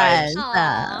friendship was. vibes.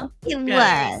 Aw. He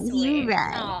Yeah. was. Sweet. You're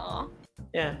right. Aw.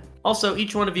 Yeah. Also,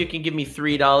 each one of you can give me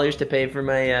 $3 to pay for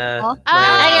my, Oh. my-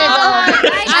 I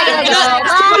gotta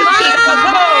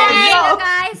Bye,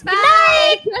 guys.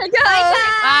 Bye.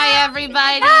 Bye,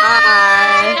 everybody.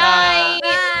 Bye. Bye.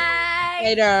 Bye.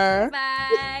 Later.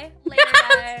 Bye. Later,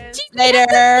 guys. Later.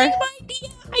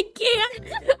 I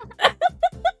can't.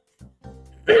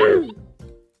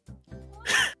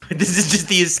 This is just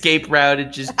the escape route.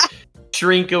 It just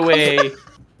shrink away.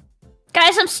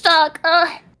 Guys, I'm stuck.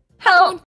 Help.